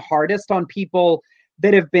it's been hardest on people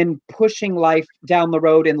that have been pushing life down the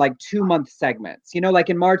road in like 2-month segments. Like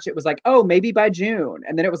in March, it was like, oh, maybe by June.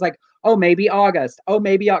 And then it was like, oh, maybe August. Oh,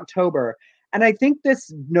 maybe October. And I think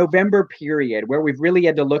this November period where we've really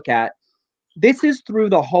had to look at, this is through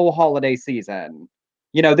the whole holiday season.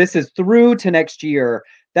 This is through to next year.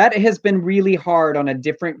 That has been really hard on a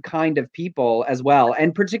different kind of people as well.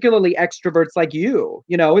 And particularly extroverts like you,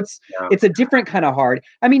 it's a different kind of hard.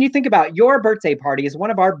 I mean, you think about your birthday party is one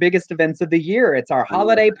of our biggest events of the year. It's our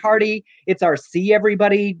holiday party. It's our see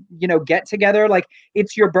everybody, get together. Like,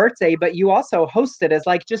 it's your birthday, but you also host it as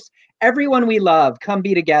like, just everyone we love, come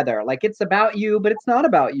be together. Like, it's about you, but it's not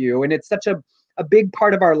about you. And it's such a big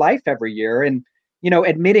part of our life every year. And,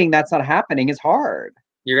 admitting that's not happening is hard.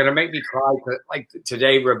 You're gonna make me cry. Like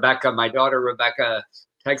today, Rebecca, my daughter Rebecca,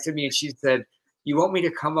 texted me and she said, "You want me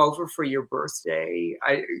to come over for your birthday?"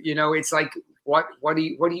 It's like, what do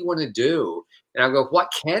you want to do? And I go,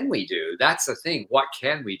 "What can we do?" That's the thing. What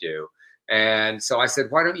can we do? And so I said,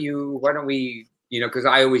 why don't we, because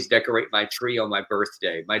I always decorate my tree on my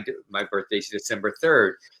birthday. My birthday's December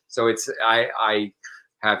 3rd, so I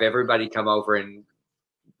have everybody come over and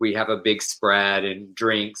we have a big spread and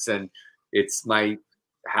drinks, and it's my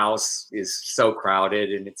house is so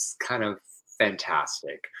crowded and it's kind of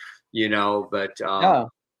fantastic, but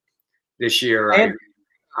this year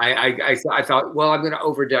I thought, well, I'm going to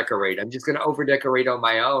over decorate. I'm just going to over decorate on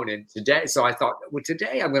my own. And so I thought, well,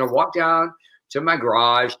 today I'm going to walk down to my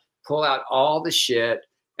garage, pull out all the shit.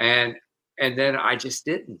 And then I just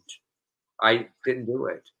didn't. I didn't do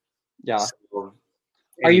it. Yeah. So,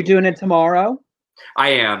 are you doing it tomorrow? I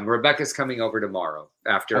am. Rebecca's coming over tomorrow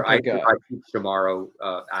after I teach tomorrow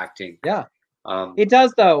acting. Yeah. It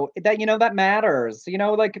does though, that matters,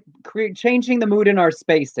 like changing the mood in our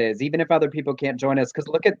spaces, even if other people can't join us. Cause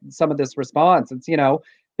look at some of this response. It's,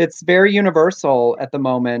 it's very universal at the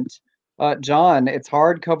moment. John, it's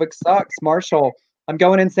hard. COVID sucks. Marshall, I'm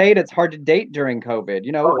going insane. It's hard to date during COVID,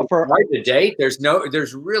 for hard to date.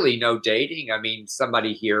 There's really no dating. I mean,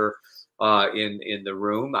 somebody here in the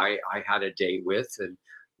room, I had a date with, and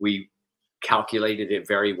we calculated it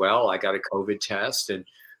very well. I got a COVID test, and,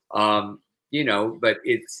 but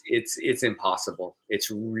it's impossible.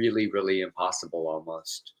 It's really, really impossible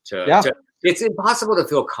almost it's impossible to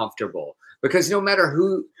feel comfortable, because no matter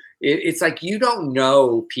who, it's like, you don't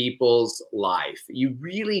know people's life. You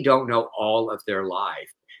really don't know all of their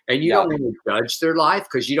life. And you don't want to judge their life,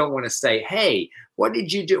 because you don't want to say, hey, what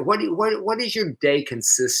did you do? What does your day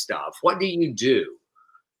consist of? What do you do?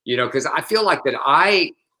 Because I feel like that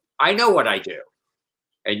I know what I do.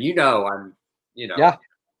 And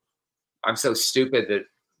I'm so stupid that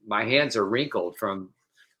my hands are wrinkled from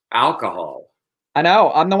alcohol. I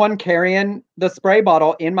know. I'm the one carrying the spray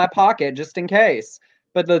bottle in my pocket just in case.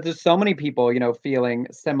 But there's so many people, feeling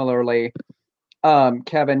similarly.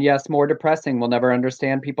 Kevin, yes, more depressing. We'll never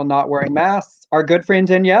understand people not wearing masks. Our good friend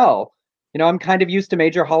Danielle. I'm kind of used to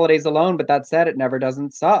major holidays alone, but that said, it never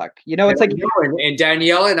doesn't suck. It's like, and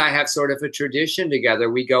Danielle and I have sort of a tradition together.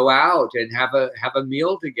 We go out and have a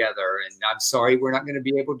meal together. And I'm sorry we're not going to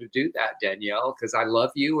be able to do that, Danielle, because I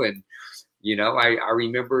love you. And, I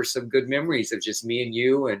remember some good memories of just me and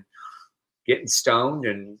you and getting stoned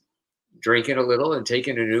and drinking a little and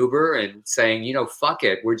taking an Uber and saying, fuck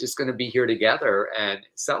it. We're just going to be here together and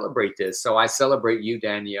celebrate this. So I celebrate you,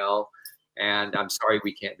 Danielle. And I'm sorry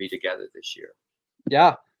we can't be together this year.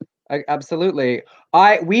 Yeah, absolutely.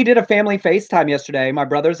 We did a family FaceTime yesterday. My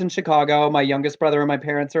brother's in Chicago. My youngest brother and my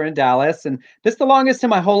parents are in Dallas. And this is the longest in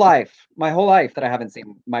my whole life that I haven't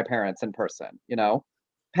seen my parents in person.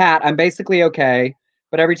 Pat, I'm basically okay.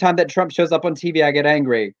 But every time that Trump shows up on TV, I get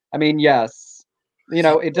angry. I mean, yes.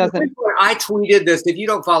 It doesn't. I tweeted this. If you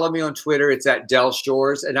don't follow me on Twitter, it's at Del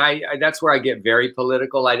Shores, and I that's where I get very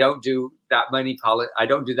political. I don't do that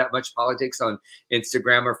much politics on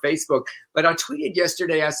Instagram or Facebook. But I tweeted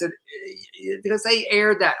yesterday. I said, because they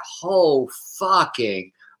aired that whole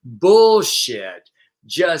fucking bullshit,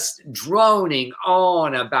 just droning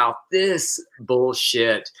on about this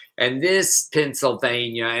bullshit and this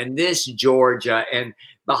Pennsylvania and this Georgia, and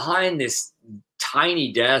behind this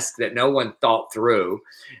tiny desk that no one thought through.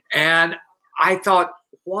 And I thought,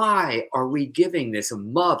 why are we giving this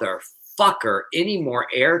motherfucker any more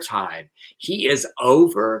airtime? He is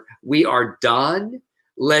over. We are done.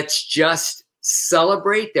 Let's just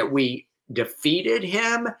celebrate that we defeated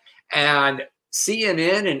him. And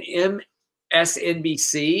CNN and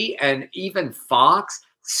MSNBC and even Fox,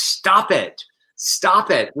 stop it. Stop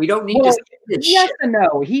it. We don't need to. Yes and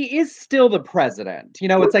no. He is still the president.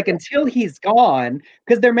 It's like until he's gone,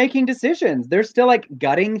 because they're making decisions. They're still like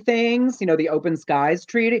gutting things, the Open Skies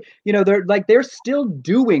Treaty. They're still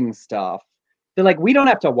doing stuff. They're like, we don't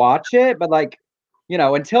have to watch it, but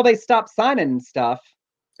until they stop signing stuff.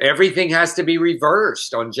 Everything has to be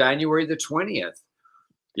reversed on January the 20th,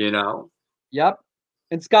 Yep.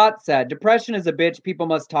 And Scott said, depression is a bitch. People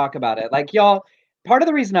must talk about it. Like, y'all. Part of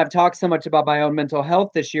the reason I've talked so much about my own mental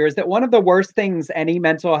health this year is that one of the worst things any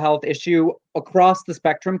mental health issue across the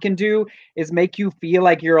spectrum can do is make you feel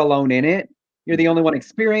like you're alone in it. You're the only one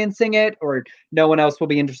experiencing it, or no one else will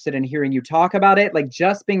be interested in hearing you talk about it. Like,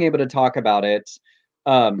 just being able to talk about it,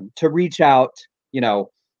 to reach out,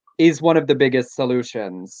 is one of the biggest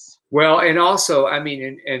solutions. Well, and also, I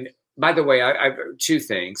mean, and by the way, I've two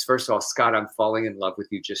things. First of all, Scott, I'm falling in love with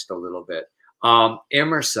you just a little bit.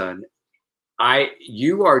 Emerson,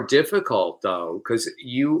 You are difficult though, because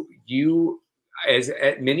as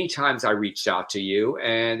many times I reached out to you,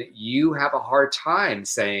 and you have a hard time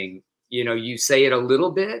saying, you say it a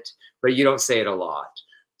little bit, but you don't say it a lot.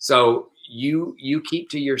 So you keep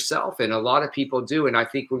to yourself, and a lot of people do. And I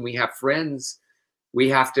think when we have friends, we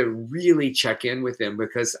have to really check in with them,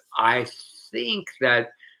 because I think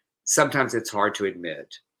that sometimes it's hard to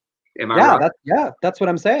admit. Am I right? That's what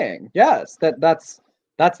I'm saying. Yes, that's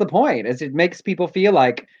the point. Is it makes people feel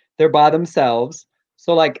like they're by themselves.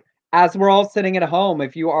 So like as we're all sitting at home,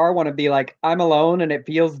 if you are want to be like, I'm alone and it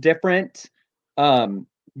feels different,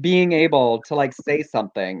 being able to like say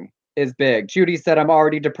something is big. Judy said, I'm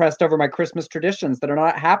already depressed over my Christmas traditions that are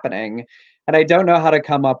not happening, and I don't know how to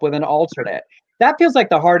come up with an alternate. That feels like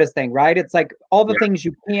the hardest thing, right? It's like all the things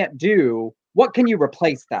you can't do. What can you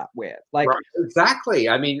replace that with? Like, right, exactly.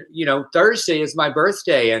 I mean, Thursday is my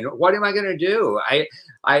birthday, and what am I going to do?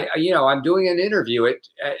 I'm doing an interview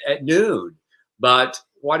at noon, but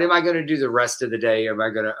what am I going to do the rest of the day? Am I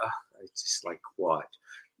going to? It's just like what?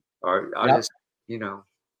 Or I just,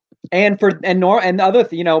 And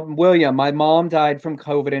William, my mom died from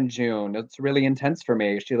COVID in June. It's really intense for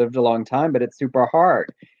me. She lived a long time, but it's super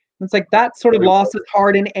hard. It's like that sort of loss is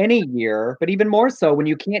hard in any year, but even more so when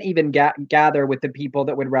you can't even gather with the people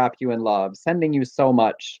that would wrap you in love. Sending you so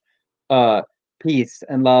much peace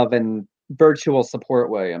and love and virtual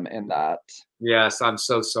support, William, in that. Yes, I'm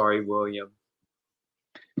so sorry, William.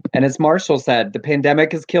 And as Marshall said, the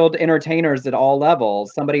pandemic has killed entertainers at all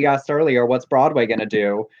levels. Somebody asked earlier, what's Broadway going to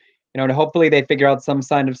do? And hopefully they figure out some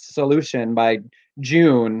kind of solution by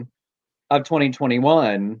June of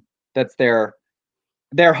 2021. That's their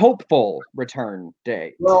hopeful return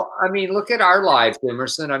date. Well, I mean, look at our lives,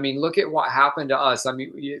 Emerson. I mean, look at what happened to us. I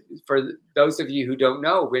mean, for those of you who don't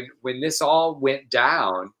know, when this all went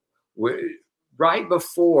down, right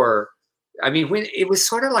before, I mean, when it was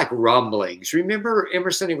sort of like rumblings. Remember,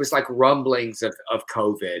 Emerson? It was like rumblings of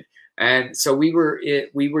COVID. And so we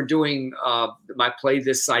were doing my play,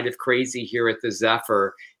 This Side of Crazy, here at the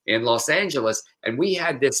Zephyr in Los Angeles. And we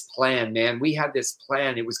had this plan, man. We had this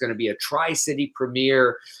plan. It was going to be a tri-city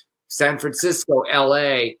premiere, San Francisco,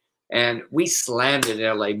 LA. And we slammed it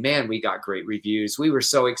in LA. Man, we got great reviews. We were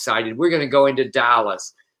so excited. We're going to go into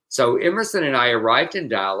Dallas. So Emerson and I arrived in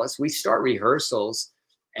Dallas. We start rehearsals.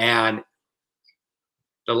 And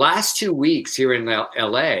the last 2 weeks here in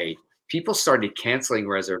LA, people started canceling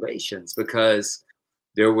reservations because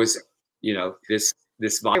there was, this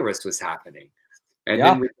virus was happening. And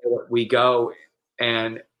then we go,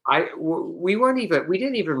 and we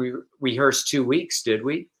didn't even rehearse 2 weeks, did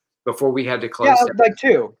we? Before we had to close. Yeah, like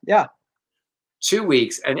 2. Yeah. 2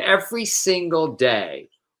 weeks. And every single day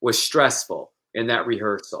was stressful in that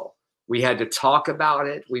rehearsal. We had to talk about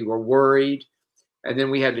it. We were worried. And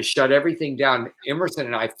then we had to shut everything down. Emerson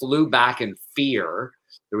and I flew back in fear.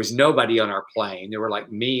 There was nobody on our plane. There were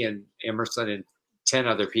like me and Emerson and 10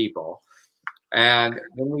 other people. And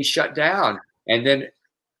then we shut down. And then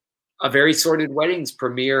A Very Sordid Weddings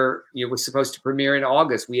premiere, was supposed to premiere in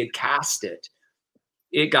August. We had cast it.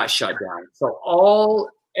 It got shut down.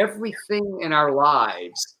 So everything in our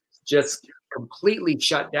lives just completely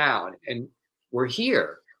shut down. And we're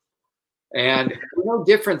here. And we're no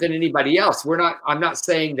different than anybody else. I'm not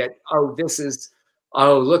saying that,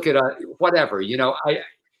 look at whatever,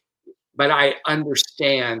 but I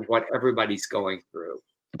understand what everybody's going through.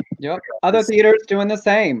 Yep. Other theaters doing the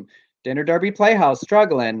same. Dinner Derby Playhouse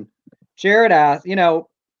struggling. Jared asked,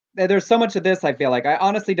 there's so much of this, I feel like. I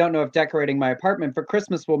honestly don't know if decorating my apartment for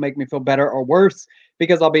Christmas will make me feel better or worse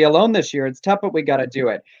because I'll be alone this year. It's tough, but we got to do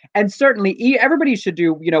it. And certainly everybody should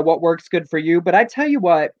do, what works good for you. But I tell you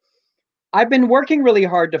what, I've been working really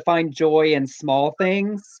hard to find joy in small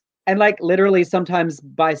things. And like literally sometimes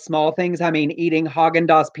by small things, I mean eating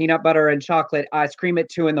Haagen-Dazs peanut butter and chocolate ice cream at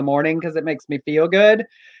 2 a.m. because it makes me feel good.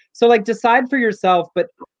 So like decide for yourself, but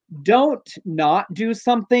don't not do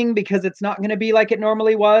something because it's not going to be like it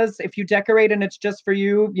normally was. If you decorate and it's just for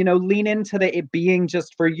you, lean into it being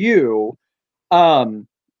just for you. Oh,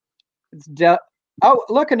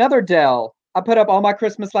 look, another Dell. I put up all my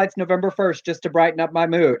Christmas lights November 1st just to brighten up my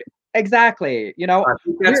mood. Exactly. I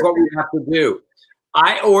think that's what we have to do.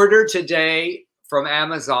 I ordered today from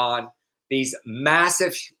Amazon these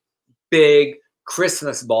massive, big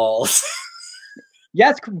Christmas balls.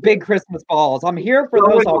 Yes, big Christmas balls. I'm here for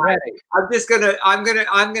those already. I'm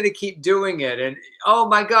gonna keep doing it. And oh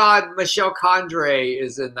my God, Michelle Condrey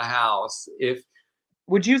is in the house.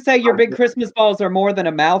 Would you say your big Christmas balls are more than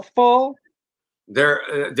a mouthful?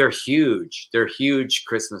 They're huge. They're huge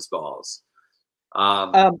Christmas balls.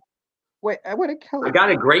 Wait, I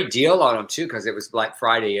got a great deal on them too because it was Black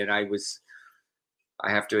Friday, and I was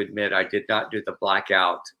I have to admit, I did not do the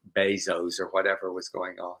blackout Bezos or whatever was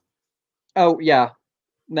going on. Oh yeah,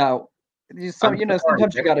 no. I'm You know, sorry.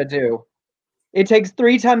 sometimes you got to do. It takes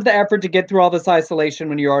 3 times the effort to get through all this isolation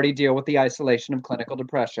when you already deal with the isolation of clinical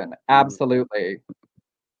depression. Absolutely.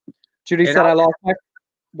 Judy And said, "I lost my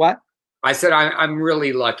what?" I said, I'm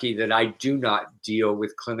really lucky that I do not deal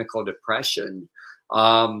with clinical depression.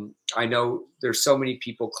 I know there's so many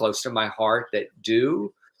people close to my heart that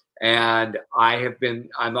do. And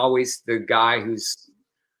I'm always the guy who's,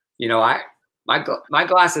 you know, my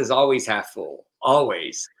glass is always half full,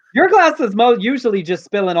 always. Your glass is usually just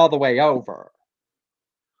spilling all the way over.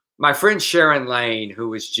 My friend Sharon Lane, who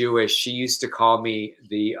was Jewish, she used to call me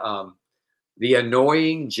the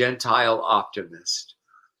annoying Gentile optimist.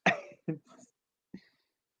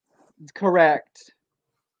 Correct.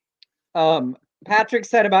 Patrick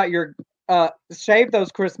said about your shave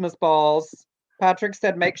those Christmas balls. Patrick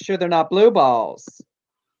said make sure they're not blue balls.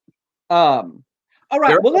 All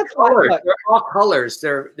right. Well, let's look. They're all colors.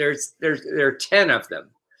 There are 10 of them.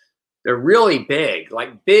 They're really big,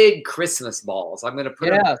 like big Christmas balls. I'm going to put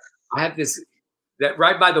them. I have this that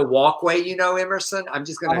right by the walkway. You know, Emerson. I'm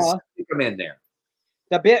just going to stick them in there.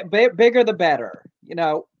 The bigger, the better. You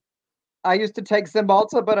know. I used to take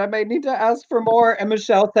Cymbalta, but I may need to ask for more. And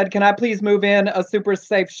Michelle said, "Can I please move in a super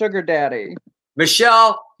safe sugar daddy?"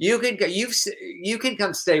 Michelle, you can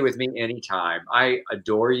come stay with me anytime. I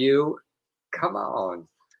adore you. Come on.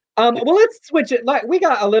 Well, let's switch it. Like we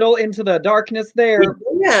got a little into the darkness there.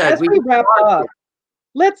 As we wrap up,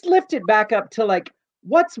 let's lift it back up to like,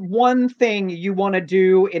 what's one thing you want to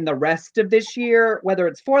do in the rest of this year, whether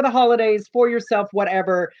it's for the holidays, for yourself,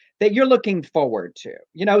 whatever, that you're looking forward to?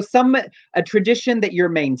 You know, a tradition that you're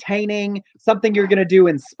maintaining, something you're going to do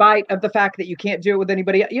in spite of the fact that you can't do it with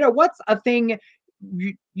anybody. You know, what's a thing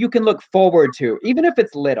you can look forward to, even if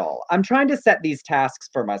it's little? I'm trying to set these tasks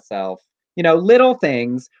for myself. You know, little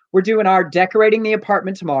things. We're doing our decorating the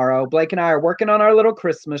apartment tomorrow. Blake and I are working on our little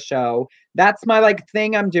Christmas show. That's my like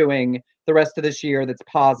thing I'm doing the rest of this year that's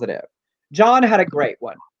positive. John had a great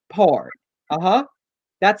one. Porn.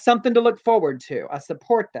 That's something to look forward to. I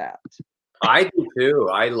support that. I do too.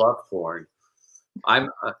 I love porn. I'm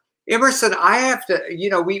Emerson. I have to, you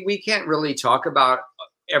know, we can't really talk about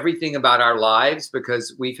everything about our lives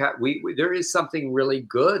because there is something really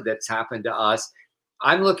good that's happened to us.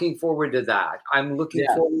 I'm looking forward to that. I'm looking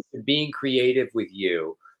forward to being creative with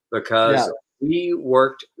you because we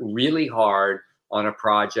worked really hard on a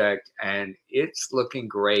project and it's looking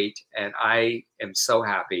great. And I am so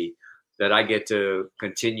happy that I get to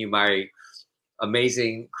continue my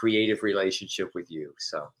amazing creative relationship with you.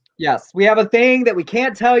 So yes, we have a thing that we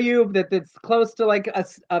can't tell you that's close to like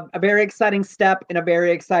a very exciting step in a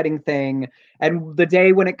very exciting thing. And the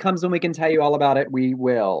day when it comes when we can tell you all about it, we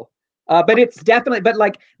will. But it's definitely, but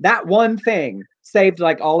like that one thing saved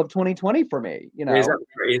like all of 2020 for me, you know.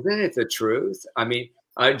 Isn't it the truth? I mean,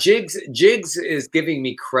 Jigs is giving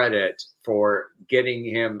me credit for getting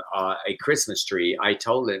him a Christmas tree. I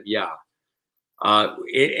told him,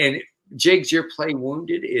 and Jigs, your play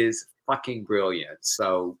Wounded is fucking brilliant.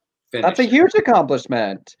 So that's a huge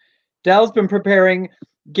accomplishment. Dell's been preparing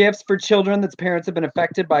gifts for children that's parents have been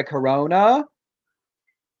affected by Corona.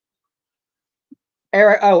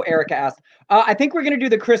 Erica asked, I think we're going to do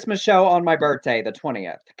the Christmas show on my birthday, the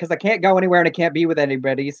 20th, because I can't go anywhere and I can't be with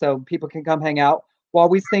anybody. So people can come hang out while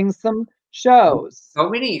we sing some shows.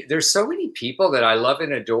 There's so many people that I love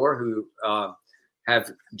and adore who have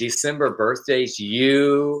December birthdays.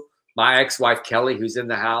 You, my ex-wife, Kelly, who's in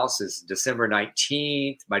the house, is December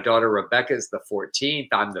 19th. My daughter, Rebecca, is the 14th.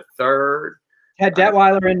 I'm the 3rd. Ted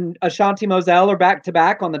Detweiler and Ashanti Moselle are back to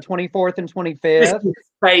back on the 24th and 25th.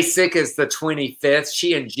 Basic is the 25th.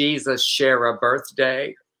 She and Jesus share a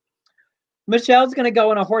birthday. Michelle's going to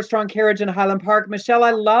go in a horse-drawn carriage in Highland Park. Michelle,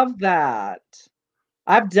 I love that.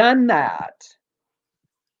 I've done that.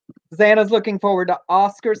 Xana's looking forward to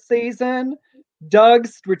Oscar season.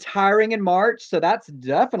 Doug's retiring in March, so that's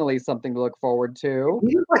definitely something to look forward to.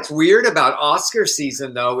 You know what's weird about Oscar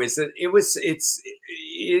season, though, is that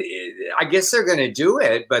I guess they're going to do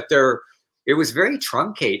it, but it was very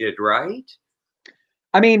truncated, right?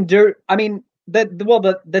 I mean, the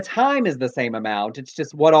time is the same amount. It's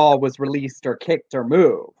just what all was released or kicked or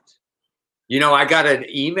moved. You know, I got an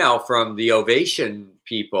email from the Ovation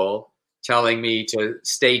people telling me to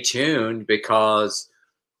stay tuned because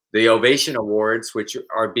the Ovation Awards, which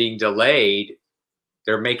are being delayed,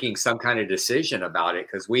 they're making some kind of decision about it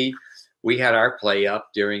because we had our play up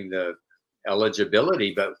during the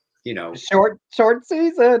eligibility, but you know, short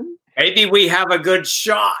season. Maybe we have a good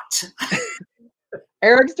shot.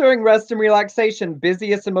 Eric's doing rest and relaxation,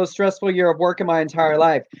 busiest and most stressful year of work in my entire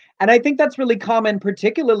life. And I think that's really common,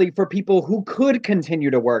 particularly for people who could continue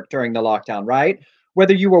to work during the lockdown, right?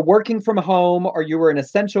 Whether you were working from home or you were an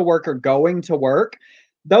essential worker going to work,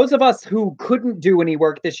 those of us who couldn't do any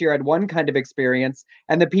work this year had one kind of experience,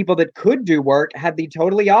 and the people that could do work had the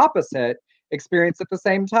totally opposite experience at the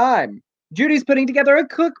same time. Judy's putting together a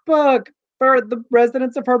cookbook for the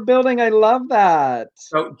residents of her building. I love that.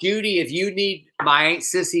 So, Judy, if you need my Aunt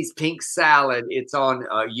Sissy's pink salad, it's on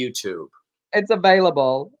YouTube. It's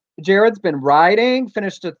available. Jared's been writing,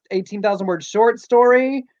 finished a 18,000 word short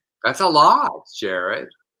story. That's a lot, Jared.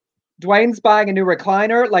 Dwayne's buying a new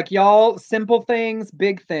recliner. Like, y'all, simple things,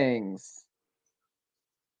 big things.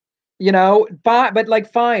 You know, but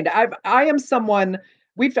like, fine. I am someone,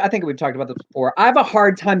 I think we've talked about this before. I have a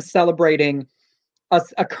hard time celebrating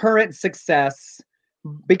a current success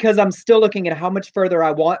because I'm still looking at how much further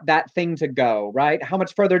I want that thing to go, right? How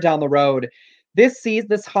much further down the road.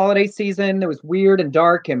 This holiday season, it was weird and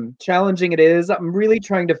dark and challenging it is. I'm really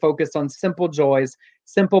trying to focus on simple joys,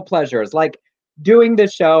 simple pleasures, like doing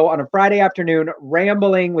this show on a Friday afternoon,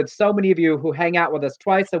 rambling with so many of you who hang out with us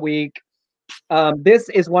twice a week. This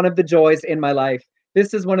is one of the joys in my life.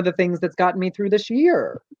 This is one of the things that's gotten me through this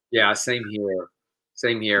year. Yeah, same here.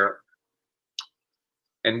 Same here.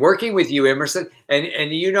 And working with you, Emerson,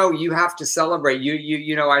 and you know, you have to celebrate.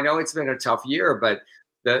 You know, I know it's been a tough year, but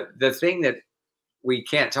the thing that we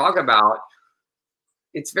can't talk about,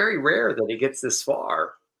 it's very rare that it gets this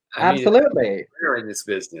far. Absolutely. It's rare in this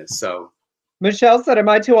business. So Michelle said, am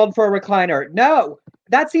I too old for a recliner? No,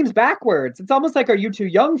 that seems backwards. It's almost like, are you too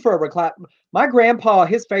young for a recliner? My grandpa,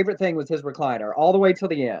 his favorite thing was his recliner all the way till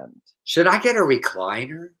the end. Should I get a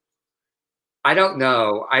recliner? I don't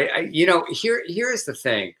know. You know, here's the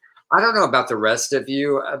thing. I don't know about the rest of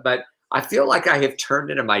you, but I feel like I have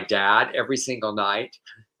turned into my dad every single night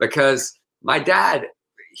because my dad,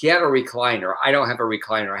 he had a recliner. I don't have a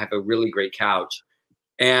recliner. I have a really great couch.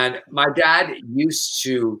 And my dad used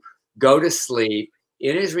to go to sleep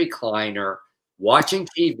in his recliner, watching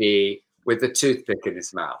TV with a toothpick in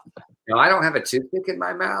his mouth. Now, I don't have a toothpick in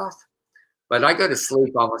my mouth, but I go to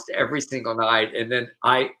sleep almost every single night. And then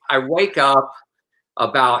I wake up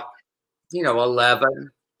about,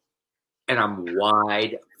 11, and I'm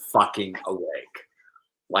wide fucking awake,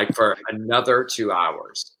 like for another 2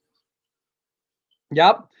 hours.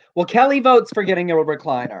 Yep. Well, Kelly votes for getting a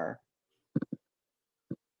recliner.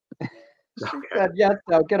 She said, yes,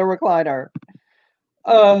 no, get a recliner.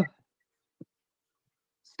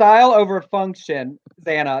 Style over function,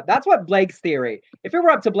 Xana. That's what Blake's theory. If it were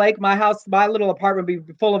up to Blake, my little apartment would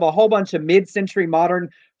be full of a whole bunch of mid-century modern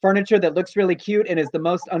furniture that looks really cute and is the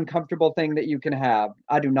most uncomfortable thing that you can have.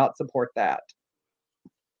 I do not support that.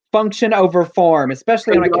 Function over form,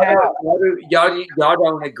 especially on a couch. Y'all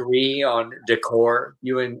don't agree on decor,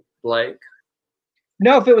 you and Blake?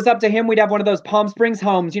 No, if it was up to him, we'd have one of those Palm Springs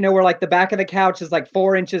homes, where like the back of the couch is like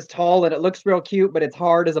 4 inches tall and it looks real cute, but it's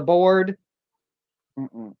hard as a board.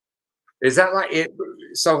 Mm-mm. Is that like it?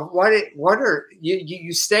 So what are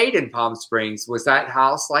you stayed in Palm Springs? Was that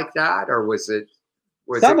house like that, or was it?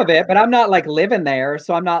 Some of it, but I'm not like living there,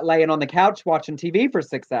 so I'm not laying on the couch watching TV for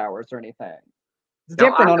 6 hours or anything. It's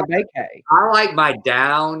different on a vacay. I like my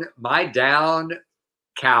down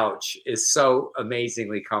couch is so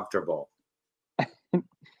amazingly comfortable.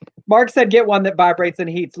 Mark said, get one that vibrates and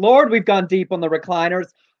heats. Lord, we've gone deep on the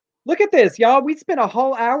recliners. Look at this, y'all. We spent a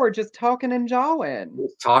whole hour just talking and jawing.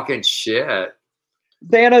 Talking shit.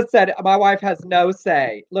 Xana said, my wife has no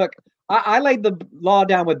say. Look, I laid the law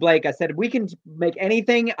down with Blake. I said, we can make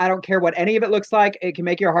anything. I don't care what any of it looks like. It can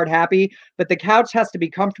make your heart happy. But the couch has to be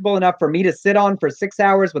comfortable enough for me to sit on for 6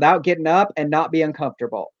 hours without getting up and not be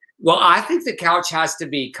uncomfortable. Well, I think the couch has to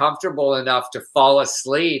be comfortable enough to fall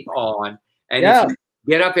asleep on. And if you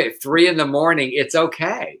get up at 3 a.m, it's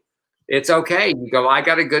okay. It's okay. You go, I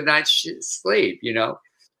got a good night's sleep,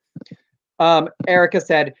 Erica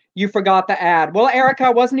said, you forgot the ad. Well, Erica, I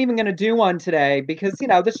wasn't even going to do one today because,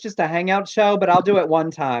 this is just a hangout show, but I'll do it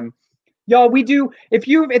one time. Y'all, we do. If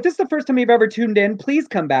this is the first time you've ever tuned in, please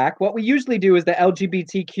come back. What we usually do is the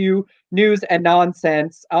LGBTQ news and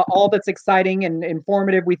nonsense, all that's exciting and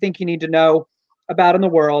informative we think you need to know about in the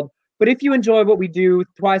world. But if you enjoy what we do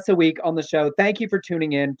twice a week on the show, thank you for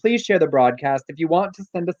tuning in. Please share the broadcast. If you want to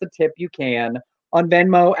send us a tip, you can on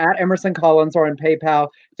Venmo at Emerson Collins or on PayPal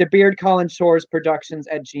to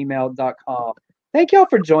beardcollinshoresproductions@gmail.com. Thank y'all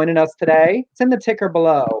for joining us today. It's in the ticker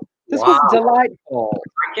below. This was delightful.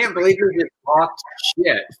 I can't believe you just talked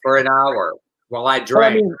shit for an hour while I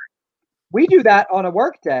drank. Well, we do that on a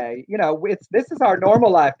work day. You know, this is our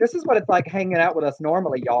normal life. This is what it's like hanging out with us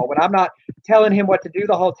normally, y'all. When I'm not telling him what to do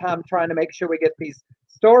the whole time, trying to make sure we get these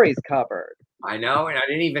stories covered. I know, and I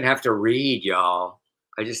didn't even have to read, y'all.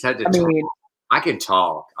 I just had to talk. Mean, I can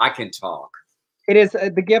talk. I can talk. It is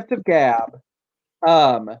the gift of gab.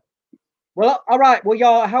 Well, all right. Well,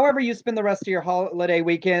 y'all, however you spend the rest of your holiday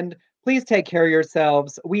weekend, please take care of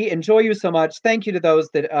yourselves. We enjoy you so much. Thank you to those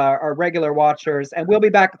that are regular watchers. And we'll be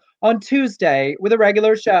back on Tuesday with a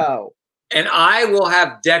regular show. And I will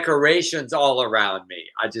have decorations all around me.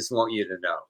 I just want you to know.